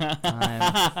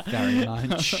 Very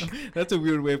much. That's a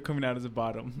weird way of coming out as a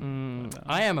bottom.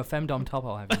 I am a femdom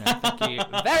topo, have you know. Thank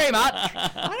you very much.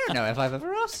 I don't know if I've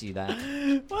ever asked you that.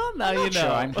 Well, now I'm you not know.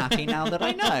 sure I'm happy now that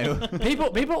I know.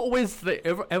 People always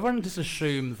everyone just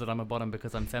assumes that I'm a bottom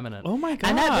because I'm feminine. Oh my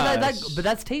god. And but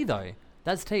that's tea though.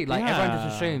 That's tea. Like everyone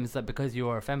just Yeah. assumes that because you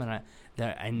are effeminate,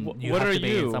 that and you what have are to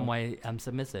be in you? some way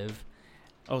submissive.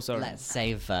 Oh, sorry. Let's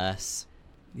say verse.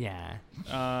 Yeah,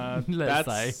 Let's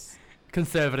say.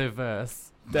 Conservative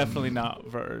verse. definitely not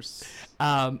verse.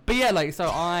 But yeah, like so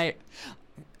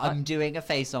I'm doing a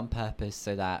face on purpose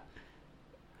so that.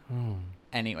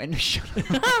 Anyway, no, shut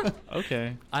up.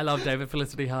 Okay. I love David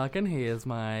Felicity Harkin. He is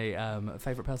my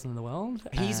favorite person in the world.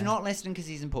 He's not listening because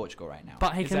he's in Portugal right now.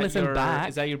 but he can listen back.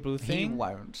 Is that your booth he thing?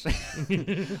 won't.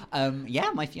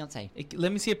 Yeah, my fiance.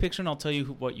 Let me see a picture and I'll tell you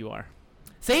what you are.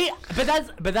 See, but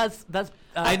that's.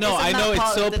 I know, isn't that it's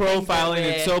part so of the thing that profiling.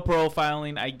 It's we're- so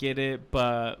profiling. I get it,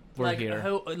 but we're like, here.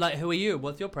 Who are you?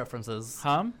 What's your preferences?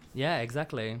 Huh? Yeah,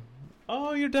 exactly.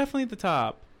 Oh, you're definitely at the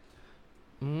top.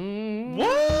 Mm.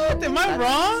 What? Am I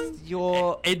wrong?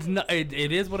 Your It's not. It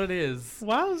is what it is.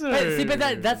 Wowzer. But see, but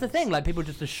that's the thing. Like people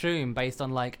just assume based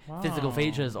on like physical Wow.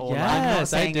 features or Yeah. like. I'm not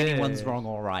Yes, I saying did. anyone's wrong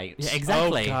or right. Yeah,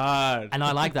 exactly. Oh God. And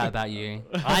I like that about you.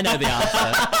 I know the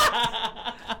answer.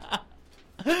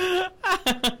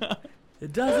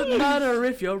 It doesn't matter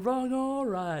if you're wrong or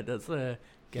right. That's the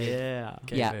gay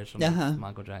Yeah. version Uh-huh. of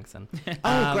Michael Jackson.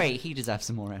 Oh, great. He deserves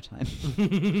some more airtime.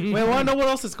 Wait, I want to know what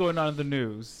else is going on in the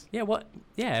news. Yeah. What?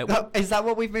 Yeah. Is that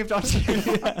what we've moved on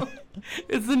to?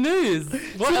 It's the news.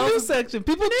 What What else? news section?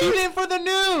 People tune in for the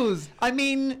news. I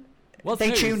mean, What's they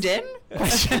news? tuned in?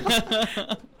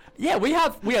 Yeah, we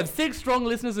have 6 strong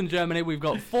listeners in Germany. We've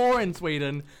got 4 in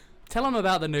Sweden. Tell them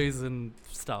about the news and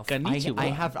stuff.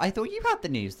 Konnichiwa. I thought you had the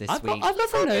news this I've got- week. I've got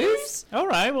some news. All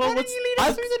right. Why Well, don't what's you lead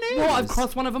us through the news? Well, I've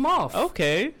crossed one of them off.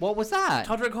 okay? What was that?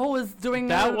 Todrick Hall is doing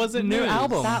That a wasn't new news.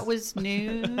 album. That was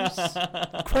news.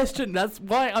 Question. That's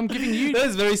why I'm giving you. That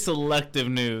is very selective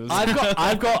news.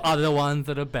 I've got other ones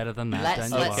that are better than that. let's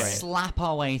don't you Okay. worry. slap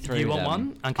our way through You want them.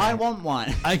 one? Okay. I want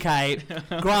one. Okay,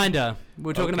 Grinder.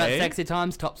 We're talking about Okay. sexy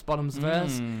times, tops, bottoms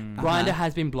verse. Mm. Grinder Uh-huh.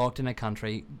 has been blocked in a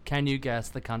country. Can you guess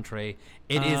the country?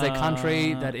 It is a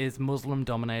country that is Muslim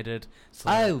dominated.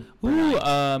 So Oh,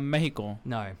 Ooh, Mexico.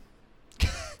 no. is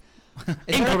there a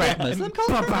Incorrect. big Muslim No,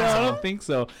 culture? I don't think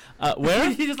so. Where?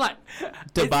 You're just like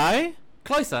Dubai?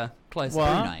 closer. What?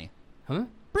 Brunei. Huh?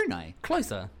 Brunei.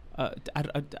 Closer.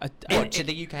 What, to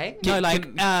the UK? No,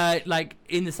 can- like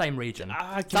in the same region.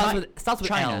 Can Starts I- with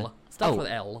China. L. Starts Oh. with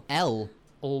L. L.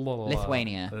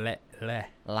 Lithuania. Le.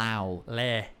 Lao.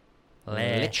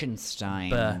 Liechtenstein.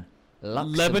 Buh.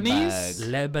 Luxembourg.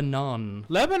 Lebanese? Lebanon.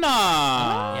 Lebanon.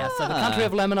 Yeah, so the country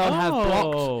of Lebanon have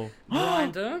blocked Oh.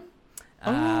 Grindr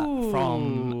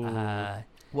from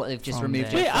What, they've just From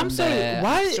removed there. it Wait, from I'm sorry, the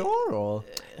why- App Store, or?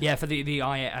 yeah for the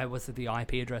what's it, the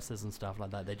IP addresses and stuff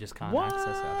like that. They just can't What?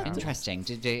 access it. apparently. Interesting.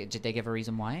 Did they give a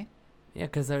reason why? Yeah,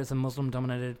 because there's a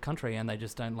Muslim-dominated country and they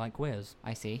just don't like queers.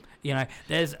 I see. You know,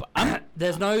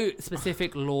 there's no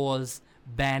specific laws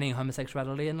banning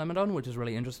homosexuality in Ramadan, which is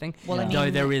really interesting. Well, I though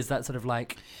mean, there is that sort of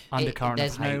like undercurrent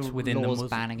there's of hate no within the laws Muslim.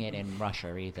 banning it in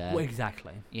Russia either. Well,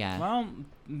 exactly. Yeah. Well,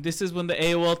 this is when the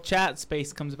AOL chat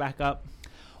space comes back up.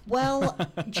 Well,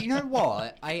 do you know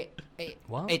what?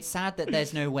 What? It's sad that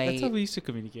there's no way. That's how we used to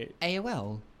communicate.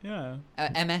 AOL, Yeah.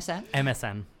 MSN.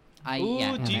 MSN.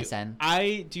 Ooh, do you-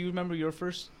 MSN. Do you remember your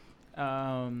first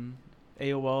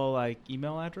AOL like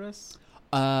email address?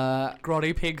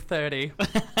 Grotty Pig 30.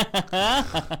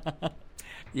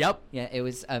 Yep. Yeah, it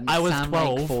was. I was Sam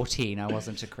 12. Lake 14. I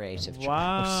wasn't a creative child.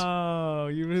 Wow,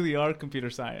 you really are computer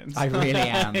science. I really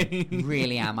am.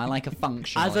 Really am. I like a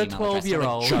functional As a email address, not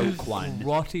 12-year-old, joke one.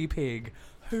 Grotty Pig.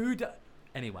 Who do...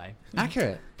 Anyway.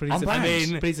 Accurate. Pretty On brand. I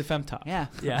mean- Pretty a femtop. Yeah.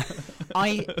 Yeah.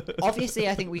 Obviously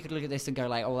I think we could look at this and go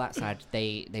like, oh, that's sad.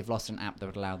 They've lost an app that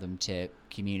would allow them to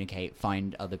communicate,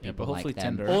 find other Yeah, people but like hopefully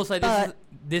them. Tinder. Also, But-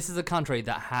 this is a country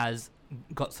that has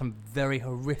got some very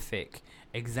horrific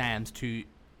exams to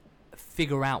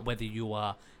figure out whether you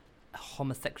are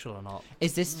homosexual or not.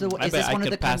 Is this the? I Is bet this I one of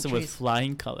could the pass it with countries?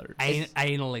 flying colors.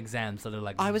 Anal exams that are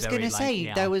like. I was very, going to like, say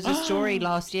yeah. there was a story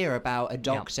last year about a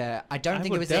doctor. I don't think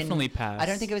it would was definitely in. pass. I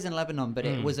don't think it was in Lebanon, but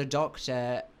it Mm. was a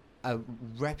doctor, a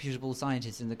reputable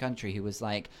scientist in the country, who was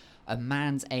like, a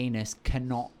man's anus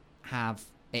cannot have.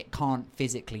 It can't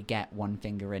physically get one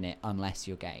finger in it unless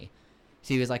you're gay.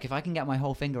 So he was like, if I can get my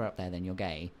whole finger up there, then you're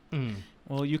gay. Mm.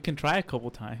 Well, you can try a couple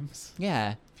times.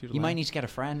 Yeah. If you'd You might like. need to get a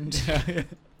friend.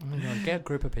 Oh my God, get a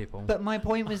group of people. But my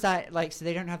point was that, like, so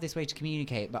they don't have this way to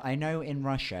communicate. But I know in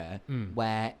Russia, Mm.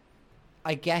 where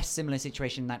I guess similar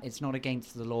situation that it's not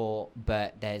against the law,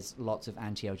 but there's lots of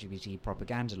anti-LGBT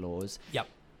propaganda laws. Yep.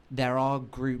 There are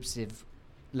groups of,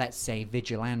 let's say,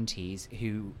 vigilantes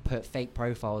who put fake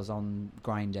profiles on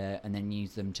Grindr and then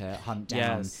use them to hunt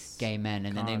down Yes. gay men,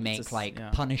 and then they God, make just- like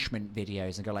yeah. punishment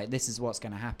videos and go like, "This is what's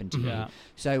going to happen to you." Yeah.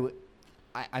 So,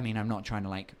 I mean, I'm not trying to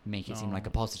like make it seem No. like a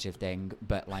positive thing,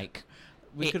 but like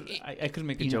We It- could. I could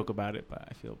make a you know- joke about it, but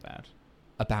I feel bad.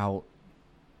 about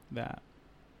That.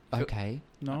 okay,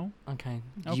 No. Okay.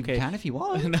 you Okay. can if you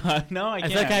want. no, I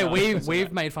can't. It's okay. No,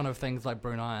 We've made fun of things like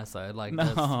Brunei, so like. No.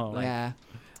 there's, like, Yeah.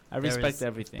 I there respect is-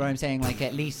 everything. But I'm saying, like,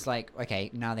 at least, like, okay,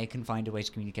 now they can find a way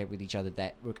to communicate with each other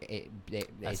that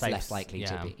it's safe, less likely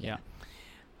to yeah. be. Yeah.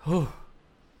 Whew.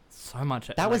 So much.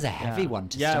 That was a like, heavy Yeah. one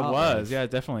to Yeah, start it was. with. Yeah,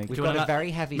 definitely. We've Do you got a wanna-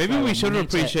 very heavy Maybe flow we and should have need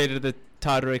to- appreciated the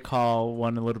Todd Ray Call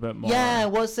one a little bit more. Yeah,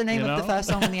 what's the name You of the know? first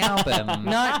song on the album?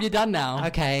 No, you're done now.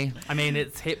 Okay. I mean,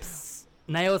 it's hips,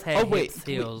 nails, hair, Oh wait, hips,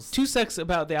 heels. 2 secs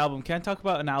about the album. Can I talk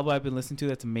about an album I've been listening to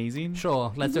that's amazing?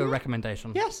 Sure, let's do a Mhm.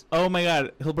 recommendation. Yes. Oh my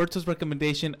God, Hilberto's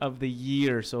recommendation of the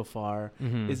year so far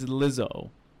Mhm. is Lizzo.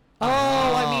 Oh,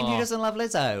 I mean, Oh. who doesn't love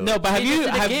Lizzo? No, but He just did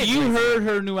a gig have you recently. heard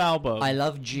her new album? I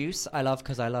love Juice. I love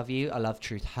Cause I Love You. I love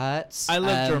Truth Hurts. I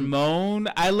love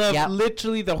Jermone. I love Yep.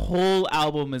 literally the whole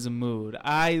album is a mood.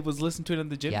 I was listening to it in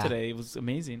the gym Yeah. today. It was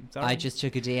amazing. Sorry. I just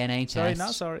took a DNA test. sorry,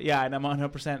 not sorry. Yeah, and I'm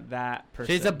 100% that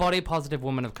person. She's a body positive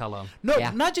woman of color. no,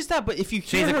 Yeah. not just that, but if you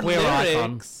hear She's a her queer icon.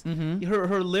 lyrics, Mm-hmm.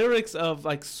 her lyrics of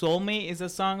like Soulmate is a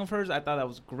song of hers. I thought that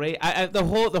was great.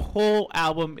 The whole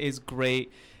album is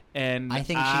great, and I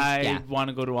think she's- yeah. want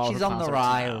to go to all She's her on the concerts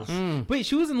rise. now. Mm. Wait,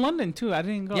 she was in London too. I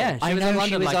didn't go. Yeah, I She was know in London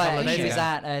she was, like a couple of she days was ago.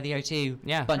 at the O2.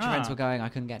 Yeah. A bunch of Ah. friends were going. I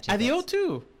couldn't get to At the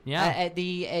O2. Yeah. At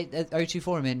the O2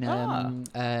 Forum in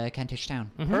Kentish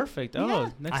Town. Mhm. Perfect. Oh, Yeah.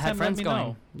 next I time had friends let me going.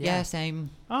 know. Yeah,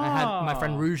 same. I had my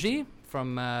friend Oh. Rougie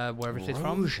from wherever she's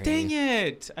from. Rougie. Dang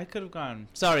it! I could have gone.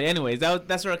 Sorry. Anyways,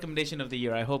 that's a recommendation of the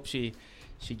year. I hope she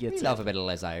We gets love it. a bit of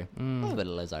Lizzo. Mm. Love a bit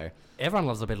of Lizzo. Everyone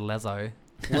loves a bit of Lizzo.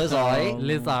 Lizzo.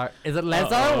 Lizzo. Is it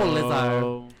Lizzo or Lizzo?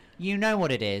 Uh-oh. You know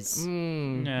what it is.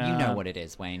 Mm. Yeah. You know what it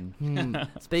is, Wayne. Hmm.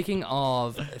 Speaking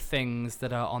of things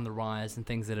that are on the rise and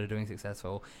things that are doing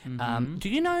successful, Mhm. do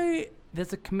you know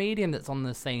there's a comedian that's on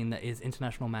the scene that is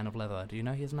International Man of Leather? Do you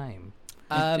know his name?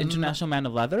 International Man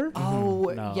of Leather.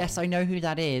 Oh, No. yes, I know who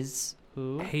that is.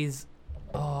 Who? He's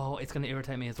it's going to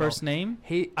irritate me as First well. name?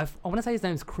 I want to say his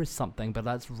name's Chris something, but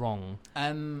that's wrong.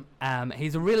 Um,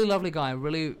 He's a really lovely guy,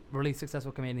 really, really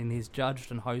successful comedian. He's judged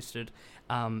and hosted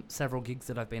several gigs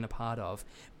that I've been a part of.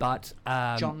 But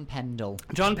John Pendle.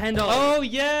 John Pendle. Oh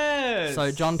yes.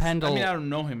 So John Pendle. I mean, I don't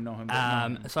know him.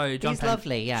 but So John He's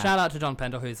lovely, yeah. Shout out to John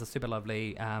Pendle, who's a super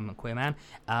lovely queer man.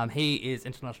 He is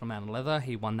International Man of Leather.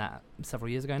 He won that several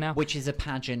years ago now. Which is a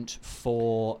pageant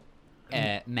for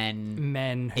men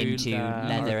Men who into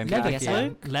leather and leather,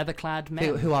 BDSM. leather-clad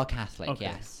men. Who are Catholic, Okay.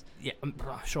 yes. Yeah,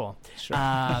 sure. Sure.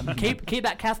 Keep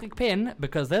that Catholic pin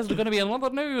because there's going to be another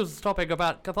news topic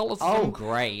about Catholicism. Oh,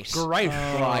 great. Great.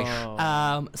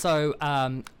 Oh.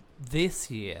 This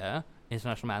year,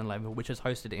 International Man of Leather, which is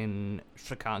hosted in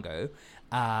Chicago,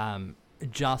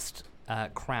 just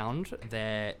crowned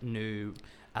their new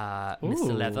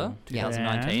Mr. Leather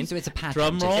 2019. Yeah. So it's a pageant.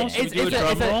 Drum roll?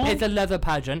 It's a leather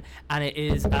pageant, and it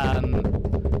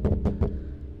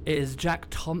is Jack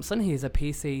Thompson. He's a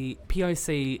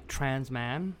POC trans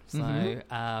man. So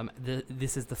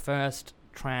this is the first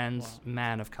trans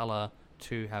man of color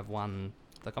to have won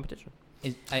the competition.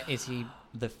 Is he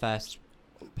the first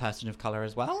person of color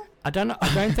as well? I don't know.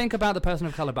 I don't think about the person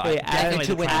of color, but add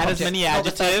as many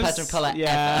adjectives. Person of color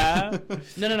ever.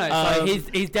 No. So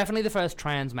he's definitely the first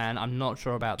trans man. I'm not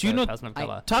sure about the person of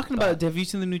color. Talking about, have you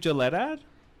seen the new Gillette ad?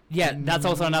 Yeah, that's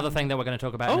also another thing that we're going to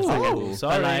talk about in a second.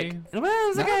 Sorry.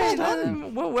 Well, it's okay.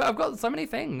 I've got so many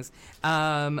things.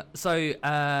 Where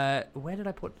did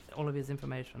I put all of his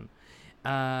information?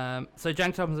 So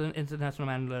Jack Thompson, international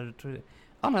man.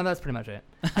 Oh no, that's pretty much it.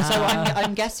 So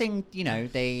I'm guessing,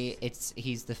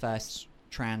 he's the first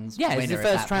trans. Yeah, he's the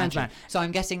first trans man. So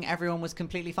I'm guessing everyone was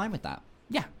completely fine with that.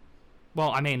 Yeah.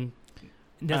 Well, I mean,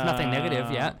 there's nothing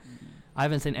negative yet. I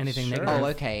haven't seen anything negative. Oh,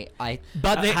 okay.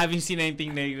 But have you seen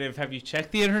anything negative? Have you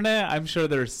checked the internet? I'm sure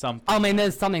there's something. I mean,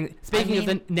 there's something. Speaking of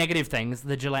the negative things,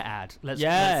 the Gillette ad. Let's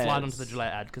slide onto the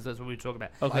Gillette ad because that's what we talk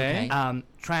about. Okay.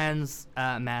 Trans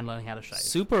man learning how to shave.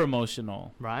 Super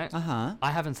emotional. Right? Uh-huh.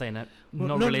 I haven't seen it. I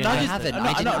haven't.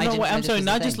 I'm sorry,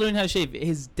 not just learning how to shave.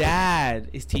 His dad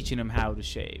is teaching him how to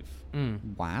shave.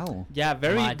 Wow. Yeah,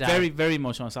 very, very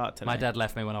emotional. I saw it today. My dad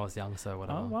left me when I was young, so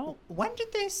whatever. Oh, well. When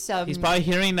did this... He's probably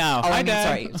hearing now. Oh, Hi,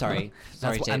 Dad. Sorry.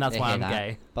 And that's why I'm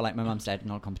gay. But like my mum's dead,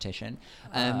 not a competition.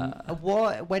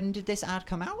 When did this ad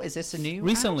come out? Is this a new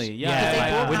recently, ad?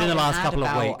 Yeah, within the last couple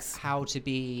of weeks. How to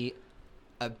be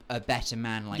a better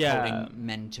man, holding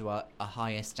men to a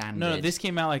higher standard. No, this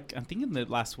came out I think in the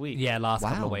last week. Yeah, last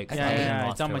couple of weeks.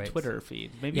 Yeah, it's on my Twitter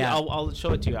feed. Maybe I'll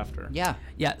show it to you after. Yeah.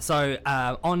 So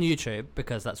on YouTube,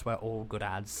 because that's where all good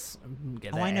ads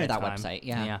get their I know that time. website.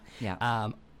 Yeah.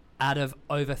 Out of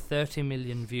over 30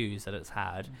 million views that it's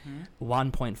had,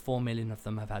 1.4 million of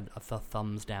them have had a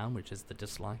thumbs down, which is the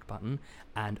dislike button,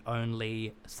 and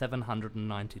only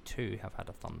 792 have had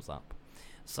a thumbs up.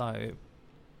 So,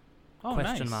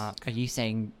 question mark. Are you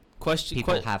saying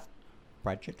people have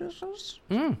prejudices?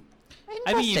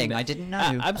 Interesting. I didn't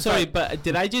know. I'm sorry, but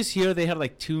did I just hear they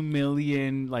had 2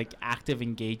 million active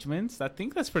engagements? I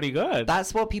think that's pretty good.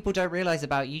 That's what people don't realize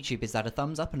about YouTube is that a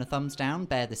thumbs up and a thumbs down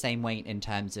bear the same weight in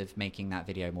terms of making that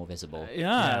video more visible.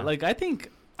 I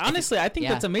think honestly,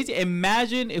 that's amazing.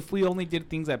 Imagine if we only did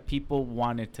things that people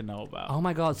wanted to know about. Oh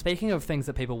my God! Speaking of things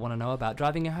that people want to know about,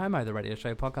 Driving You Homo, the radio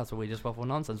show podcast where we just waffle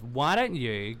nonsense. Why don't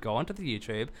you go onto the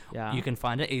YouTube? Yeah. You can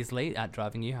find it easily at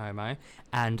Driving You Homo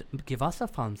and give us a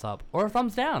thumbs up or a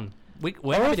thumbs down.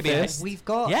 We're happy to be fist. We've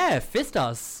got fist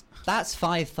us. That's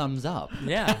 5 thumbs up.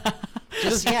 Yeah.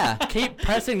 Just keep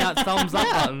pressing that thumbs up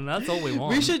button. That's all we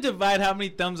want. We should divide how many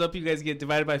thumbs up you guys get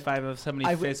divided by 5 of how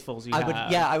many fistfuls you have.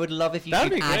 I would love if you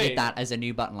added that as a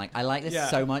new button. I like this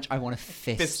so much, I want to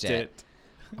fist it.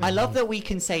 I love that we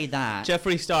can say that.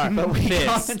 Jeffree Star, but we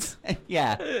fist.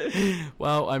 Can't.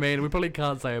 Well, I mean, we probably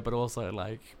can't say it, but also,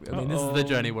 this is the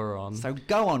journey we're on. So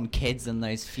go on, kids and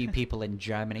those few people in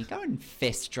Germany. Go and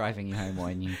fist Driving You Homo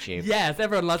on YouTube. Yes,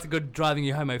 everyone loves a good Driving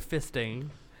You Homo fisting.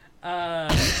 Now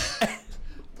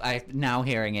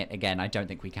hearing it again, I don't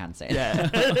think we can say it.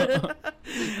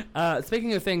 Yeah.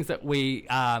 Speaking of things that we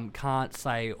can't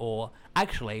say, or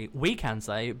actually we can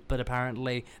say, but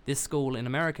apparently this school in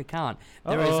America can't.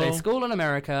 There is a school in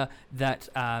America that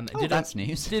that's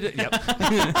news. Yep.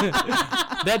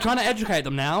 They're trying to educate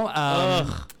them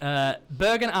now.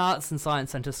 Bergen Arts and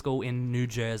Science Center School in New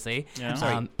Jersey. I'm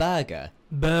sorry,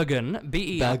 Bergen,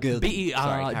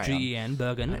 B-E-R-G-E-N,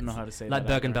 Bergen. I don't know how to say like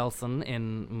that. Like Bergen-Belsen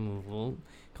in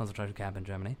concentration camp in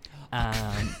Germany.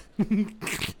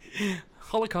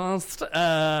 Holocaust.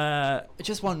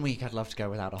 Just 1 week, I'd love to go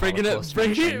without a bringing Holocaust.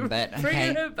 Bringing it back.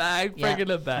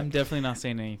 I'm definitely not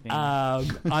saying anything. I'm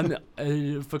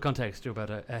for context,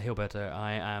 Hilberto,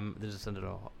 I am the descendant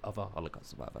of a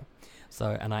Holocaust survivor.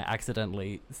 So, and I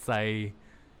accidentally say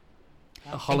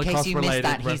Holocaust-related in case you missed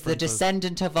that, references. he's the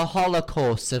descendant of a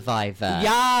Holocaust survivor.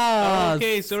 Yeah.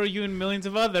 Okay, so are you and millions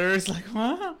of others.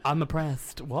 What? I'm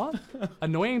oppressed. What?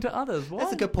 Annoying to others. What?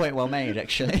 That's a good point. Well made,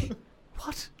 actually.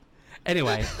 What?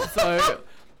 Anyway, so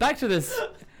back to this.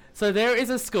 So there is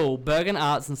a school, Bergen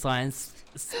Arts and Science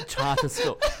Charter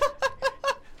School.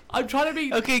 I'm trying to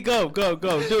be... Okay, go. Do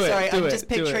it. Sorry, I'm just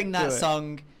picturing that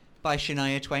song by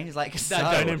Shania Twain. It's like,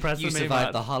 that don't impress you me survived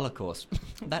much. the Holocaust.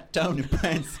 That don't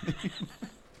impress me.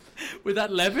 With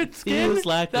that leopard skin? Feels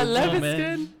like that a leopard woman.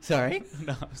 skin? Sorry.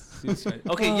 No.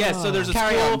 Okay, yes. So there's a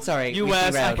Carry school. on, sorry, we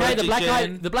U.S. derailed. Okay,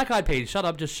 religion. the black-eyed peas. Shut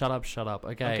up, just shut up.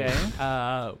 Okay. Okay.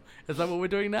 Is that what we're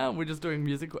doing now? We're just doing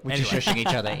music. We're just shushing each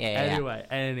other. Yeah.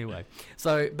 Anyway.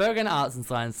 So Bergen Arts and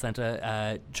Science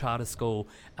Center charter school,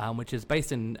 which is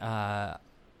based in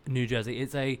New Jersey.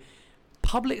 It's a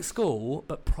public school,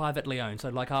 but privately owned. So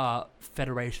like our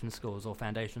federation schools or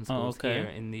foundation schools here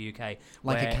in the UK.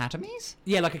 Like academies?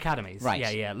 Yeah, like academies.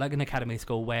 Right. Yeah, like an academy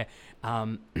school where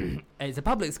it's a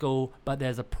public school, but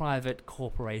there's a private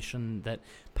corporation that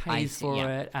pays for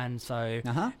it, and so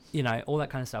you know, all that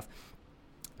kind of stuff.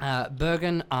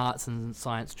 Bergen Arts and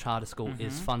Science Charter School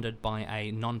is funded by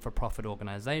a non-for-profit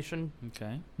organisation.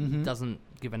 Okay. Doesn't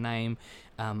give a name.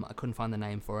 I couldn't find the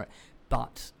name for it,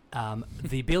 but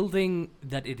the building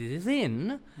that it is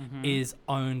in is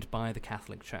owned by the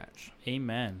Catholic Church.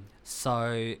 Amen.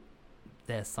 So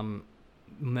there's some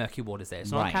murky waters there.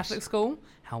 It's not a Catholic school,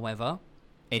 however.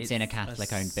 It's in a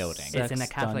Catholic-owned building. It's in a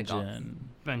Catholic dungeon.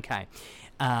 Okay.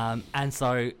 And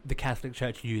so the Catholic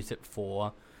Church use it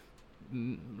for,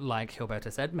 like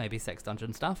Gilberto said, maybe sex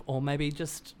dungeon stuff, or maybe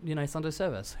just, you know, Sunday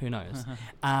service. Who knows?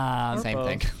 Same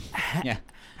thing. Yeah.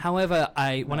 However,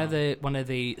 one of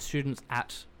the students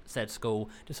at said school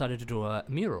decided to draw a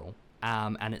mural,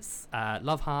 and it's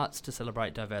love hearts to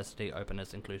celebrate diversity,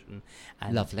 openness, inclusion,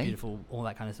 and lovely, beautiful, all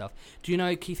that kind of stuff. Do you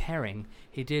know Keith Haring?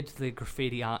 He did the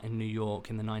graffiti art in New York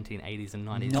in the 1980s and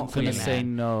 90s. Not gonna say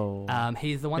no.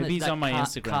 He's the one Maybe that's he's on my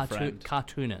Instagram friend.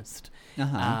 Cartoonist.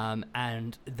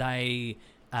 And they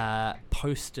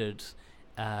posted.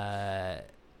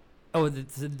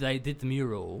 They did the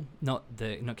mural. Not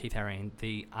Keith Haring.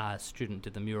 The student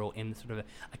did the mural in sort of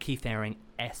a Keith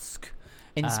Haring-esque.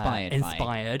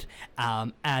 Inspired.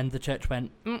 And the church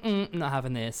went, not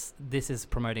having this. This is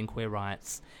promoting queer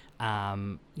rights.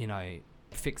 You know,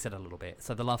 fix it a little bit.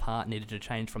 So the love heart needed to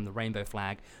change from the rainbow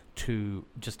flag to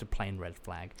just a plain red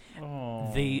flag.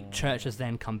 Oh. The church has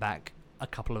then come back a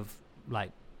couple of,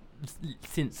 like,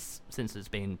 since it's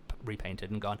been repainted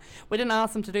and gone, we didn't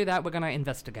ask them to do that, we're going to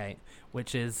investigate,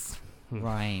 which is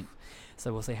right.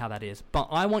 So we'll see how that is. But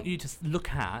I want you to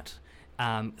look at,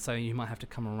 so you might have to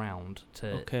come around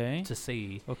to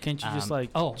see. Well, can't you just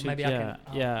maybe I can.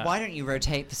 Yeah. Why don't you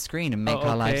rotate the screen and make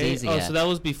our lives easier? Oh, so that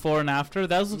was before and after?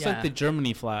 That looks like the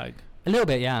Germany flag. A little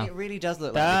bit, yeah. It really does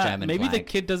look like the German maybe flag. The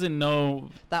kid doesn't know.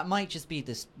 That might just be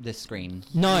this screen.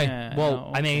 No.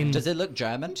 Yeah, I mean, does it look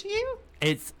German to you?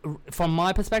 It's, from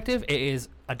my perspective, it is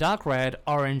a dark red,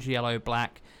 orange, yellow,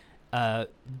 black,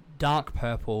 dark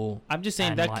purple. I'm just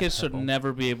saying that kid should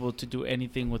never be able to do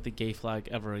anything with the gay flag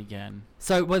ever again.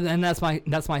 So, well, and that's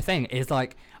my thing. Is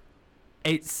like,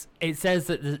 it says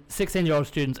that the 16-year-old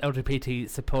student's LGBT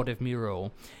supportive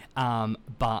mural,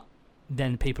 but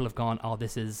then people have gone, oh,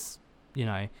 this is, you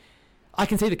know, I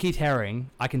can see the Keith Haring.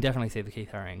 I can definitely see the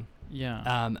Keith Haring.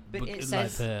 Yeah. But it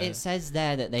says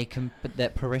there that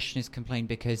that parishioners complain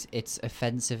because it's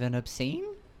offensive and obscene.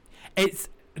 It's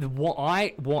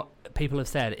what people have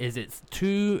said is it's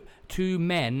two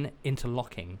men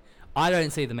interlocking. I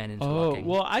don't see the men interlocking. Oh,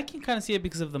 well, I can kind of see it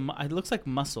because of it looks like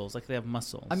muscles, like they have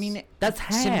muscles. I mean, that's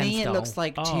hands. To me, it looks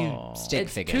like two stick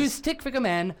figures. Two stick figure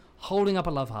men holding up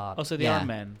a love heart. Oh, so they are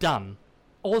men. Done.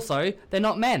 Also, they're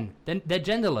not men. They're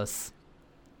genderless.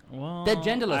 Well, they're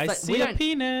genderless. I see a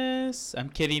penis. I'm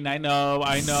kidding. I know.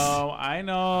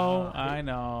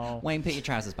 Wayne, put your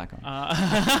trousers back on.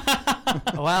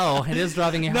 Well, it is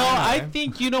driving you home. No, I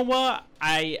think, you know what?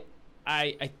 I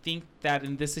think that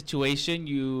in this situation,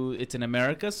 it's in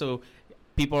America, so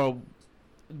people are...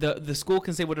 The school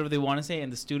can say whatever they want to say,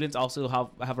 and the students also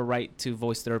have a right to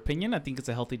voice their opinion. I think it's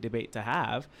a healthy debate to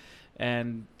have,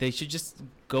 and they should just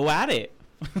go at it.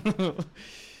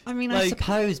 I mean, I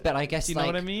suppose, but I guess, you know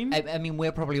what I mean? I mean,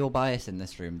 we're probably all biased in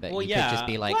this room, but well, you could just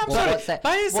be like, what's that?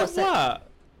 Bias of what?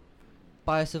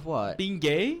 Bias of what? Being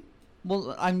gay?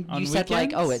 Well, you said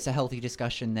like, oh, it's a healthy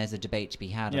discussion. There's a debate to be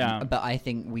had. Yeah. But I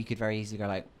think we could very easily go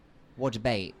like, what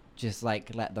debate? Just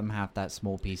like let them have that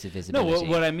small piece of visibility.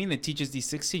 No, what I mean, it teaches these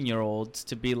 16-year-olds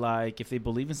to be like, if they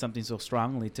believe in something so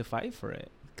strongly, to fight for it.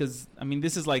 Because I mean,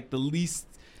 this is like the least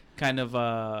kind of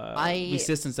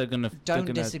resistance they're gonna.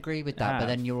 Don't disagree with that, but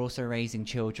then you're also raising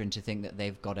children to think that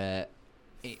they've got to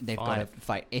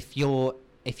fight. If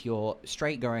you're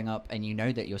straight growing up and you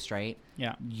know that you're straight,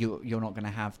 you're not going to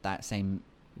have that same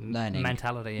learning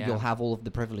mentality. Yeah. You'll have all of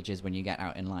the privileges when you get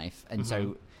out in life, and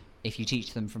so if you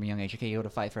teach them from a young age, okay, you got to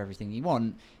fight for everything you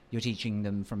want. You're teaching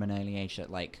them from an early age that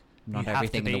like not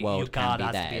everything in the world can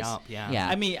be theirs. Yeah.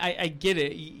 I mean, I get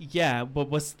it. Yeah, but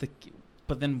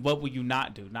But then what will you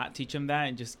not do? Not teach them that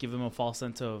and just give them a false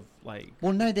sense of like.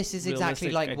 Well, no, this is exactly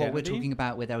realistic like what we're identity? talking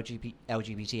about with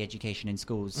LGBT education in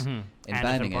schools Mhm. in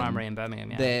Anderson Birmingham. Primary in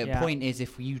Birmingham. Yeah. The Yeah. point is,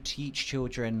 if you teach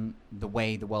children the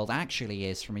way the world actually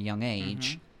is from a young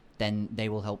age, then they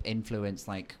will help influence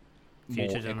like Future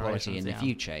more equality in generations, the yeah.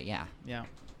 future. Yeah. Yeah.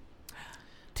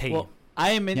 T. Well,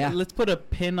 I am in. Yeah. Let's put a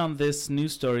pin on this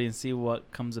news story and see what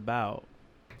comes about.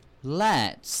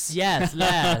 Let's. Yes,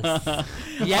 Les.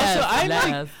 Yes, Also, I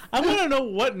Les. I want to know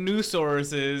what news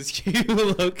sources you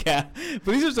look at.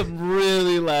 But these are some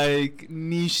really like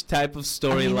niche type of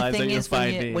I mean, the storylines that thing you're is,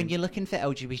 finding. when you're looking for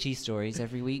LGBT stories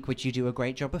every week, which you do a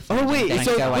great job of Oh finding, wait, then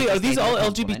so go, I wait, just are these gave you all a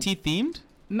compliment. LGBT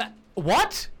themed?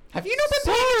 What? Have you not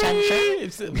been paying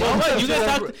attention? Well,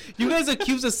 what, you guys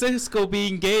accused of Cisco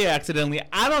being gay accidentally.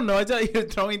 I don't know. I thought you were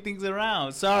throwing things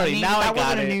around. Sorry, I mean, now I that got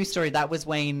wasn't it. a news story. That was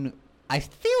Wayne. I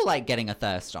feel like getting a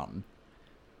thirst on.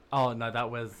 Oh no,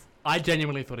 that was. I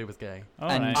genuinely thought he was gay. All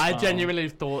and right. I Oh. genuinely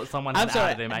thought someone I'm had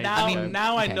sorry. outed him. ages Now, ago.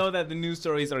 now I Okay. know that the news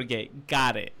stories are gay.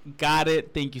 Got it. Got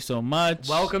it. Thank you so much.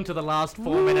 Welcome to the last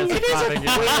 4 minutes of It is, a driving you.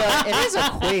 queer, it is a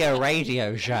queer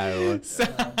radio show.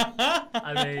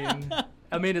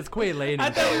 I mean, it's queer leaning. I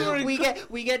thought we were.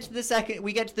 We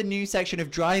get to the news section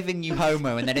of driving you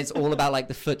homo, and then it's all about like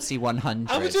the FTSE 100.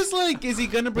 I was just like, is he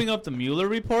gonna bring up the Mueller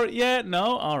report yet?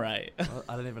 No. All right.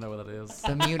 I don't even know what that is.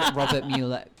 the Robert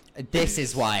Mueller. This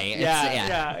is why. It's,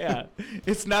 yeah.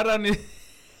 It's not on.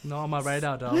 Not on my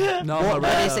radar, dog. Not on my What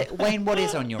radar. is it, Wayne? What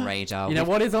is on your radar? You know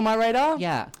what is on my radar?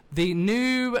 Yeah. The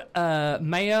new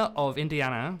mayor of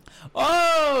Indiana.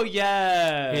 Oh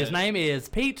yeah. His name is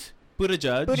Pete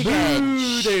Buttigieg.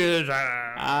 Buttigieg.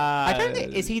 I don't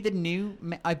think is he the new?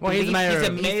 I Well, he's believe the mayor He's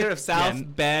of- the mayor of South yeah.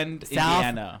 Bend, South-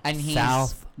 Indiana. and he's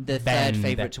South the Bend. third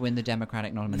favorite to win the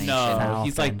Democratic nomination. No, South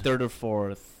he's like Bend. third or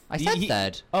fourth. I said He-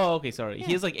 third. Oh, okay, sorry. He Yeah.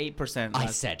 has like 8%. I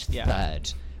last- said yeah.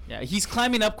 third. Yeah, he's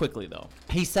climbing up quickly though.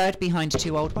 He's third behind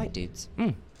two old white dudes.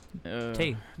 Mm. No,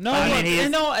 T. I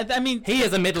mean, I mean, He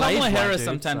is a middle-aged Kamala white Harris dude,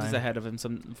 sometimes so- is ahead of him.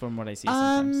 From what I see,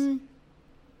 sometimes.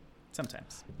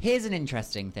 Sometimes. Here's an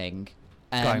interesting thing.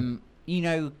 Go. You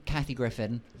know Kathy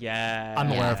Griffin. Yeah. I'm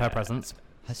aware of her presence.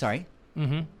 Sorry,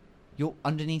 Mm-hmm. you're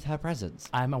underneath her presence.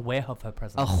 I'm aware of her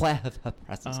presence. Aware of her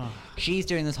presence. Oh. She's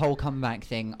doing this whole comeback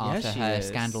thing after she her is.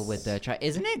 scandal with the.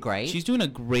 Isn't it great? She's doing a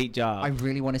great job. I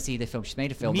really want to see the film. She's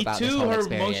made a film Me about too, this whole her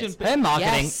experience. motion Her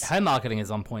marketing, Yes. her marketing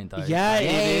is on point though. Yeah, Yeah,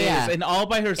 it is, yeah. and all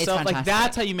by herself. Like fantastic.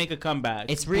 that's how you make a comeback.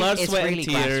 It's really, blood, it's sweat, really and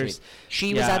tears. grassroots.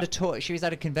 She was Yeah. at a tour. She was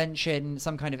at a convention,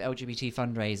 some kind of LGBT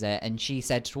fundraiser, and she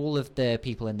said to all of the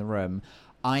people in the room,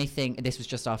 "I think this was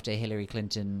just after Hillary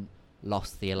Clinton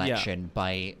lost the election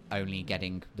by only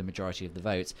getting the majority of the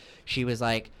votes. She was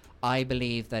like, I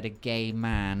believe that a gay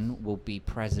man will be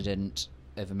president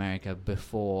of America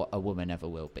before a woman ever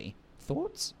will be.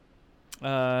 Thoughts?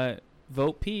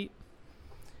 Vote Pete.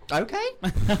 Okay.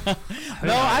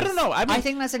 No, I don't know. I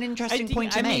think that's an interesting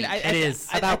point to make. It is.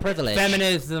 About privilege.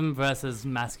 Feminism versus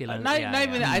masculine. Not, yeah, not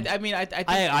even. yeah. I mean, I think.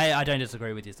 I don't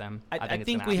disagree with you, Sam. I it's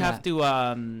think gonna we happen. have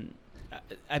to.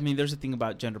 I mean, there's a thing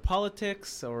about gender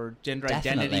politics or gender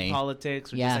identity Definitely.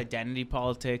 politics or Yeah. just identity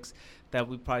politics that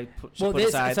we probably should Well, put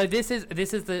aside. this is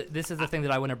the thing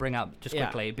that I want to bring up just Yeah,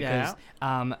 quickly because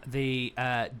the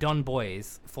Don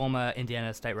Boys, former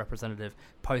Indiana state representative,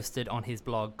 posted on his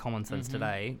blog Common Sense Mhm.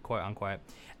 Today, quote unquote,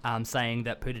 saying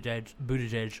that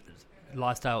Buttigieg's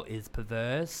lifestyle is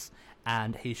perverse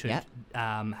and he should Yep.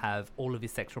 have all of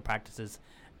his sexual practices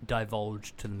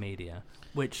divulged to the media.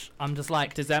 Which I'm just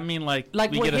like, Does that mean like we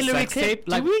what get a Hillary sex Clinton- tape?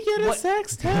 like, Do we get a what-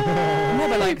 sex tape? no,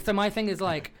 but like, so my thing is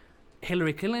like,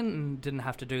 Hillary Clinton didn't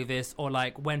have to do this, or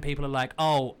like when people are like,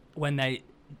 oh, when they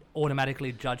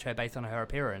automatically judge her based on her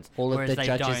appearance, All of whereas the they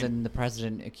judges don't. and the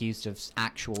president accused of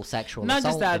actual sexual Not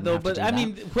assault just that didn't though, have to but do I that.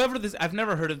 mean, whoever this, I've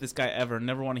never heard of this guy ever.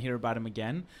 Never want to hear about him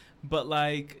again. But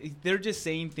like, they're just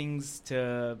saying things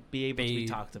to be able to be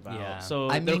talked about. yeah. So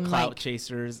I they're mean, clout like,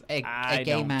 chasers. a I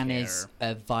gay don't man care. is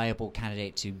a viable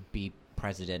candidate to be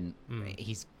president. Mm.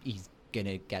 He's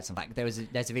gonna get some back. There's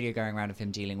a video going around of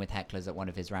him dealing with hecklers at one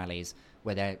of his rallies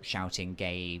where they're shouting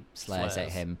gay slurs at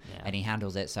him, yeah. and he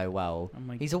handles it so well. I'm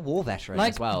like- He's a war veteran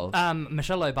like as well.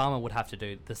 Michelle Obama would have to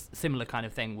do this similar kind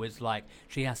of thing. Was like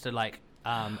she has to like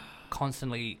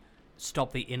constantly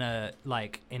stop the inner,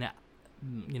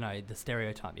 you know, the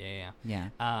stereotype. Yeah.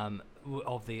 yeah.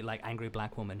 of the like angry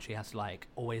black woman, she has to like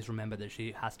always remember that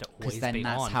she has to always then be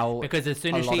that's on. how because as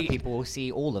soon a as lot she of people will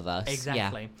see all of us.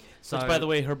 exactly. So Which, by the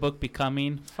way, her book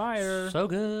Becoming Fire. so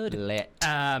good. Lit.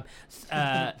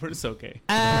 It's okay.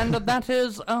 And that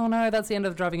is that's the end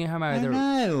of Driving You Home. Oh,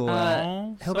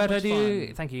 no. Hilberto, much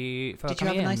fun. thank you for Did you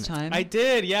have coming a nice in. time? I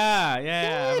did, yeah. I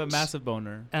have a Good. massive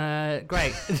boner.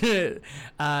 Great.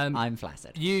 I'm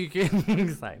flaccid. You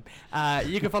can same.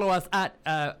 You can follow us at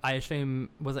I assume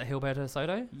was it Hilberto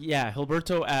Soto? Yeah,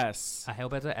 Hilberto S.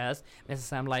 Hilberto S, Mr.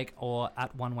 Sam Lake, or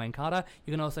at One Wayne Carter.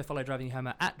 You can also follow Driving You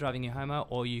Homer at Driving You Homer,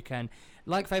 or you can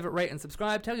like, favorite, rate, and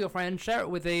subscribe. Tell your friends, share it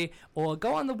with thee, or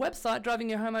go on the website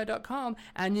drivingyourhomo.com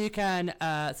and you can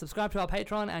subscribe to our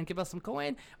Patreon and give us some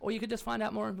coin, or you could just find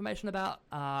out more information about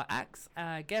our acts,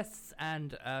 guests,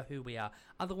 and who we are.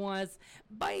 Otherwise,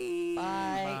 bye.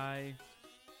 Bye. Bye.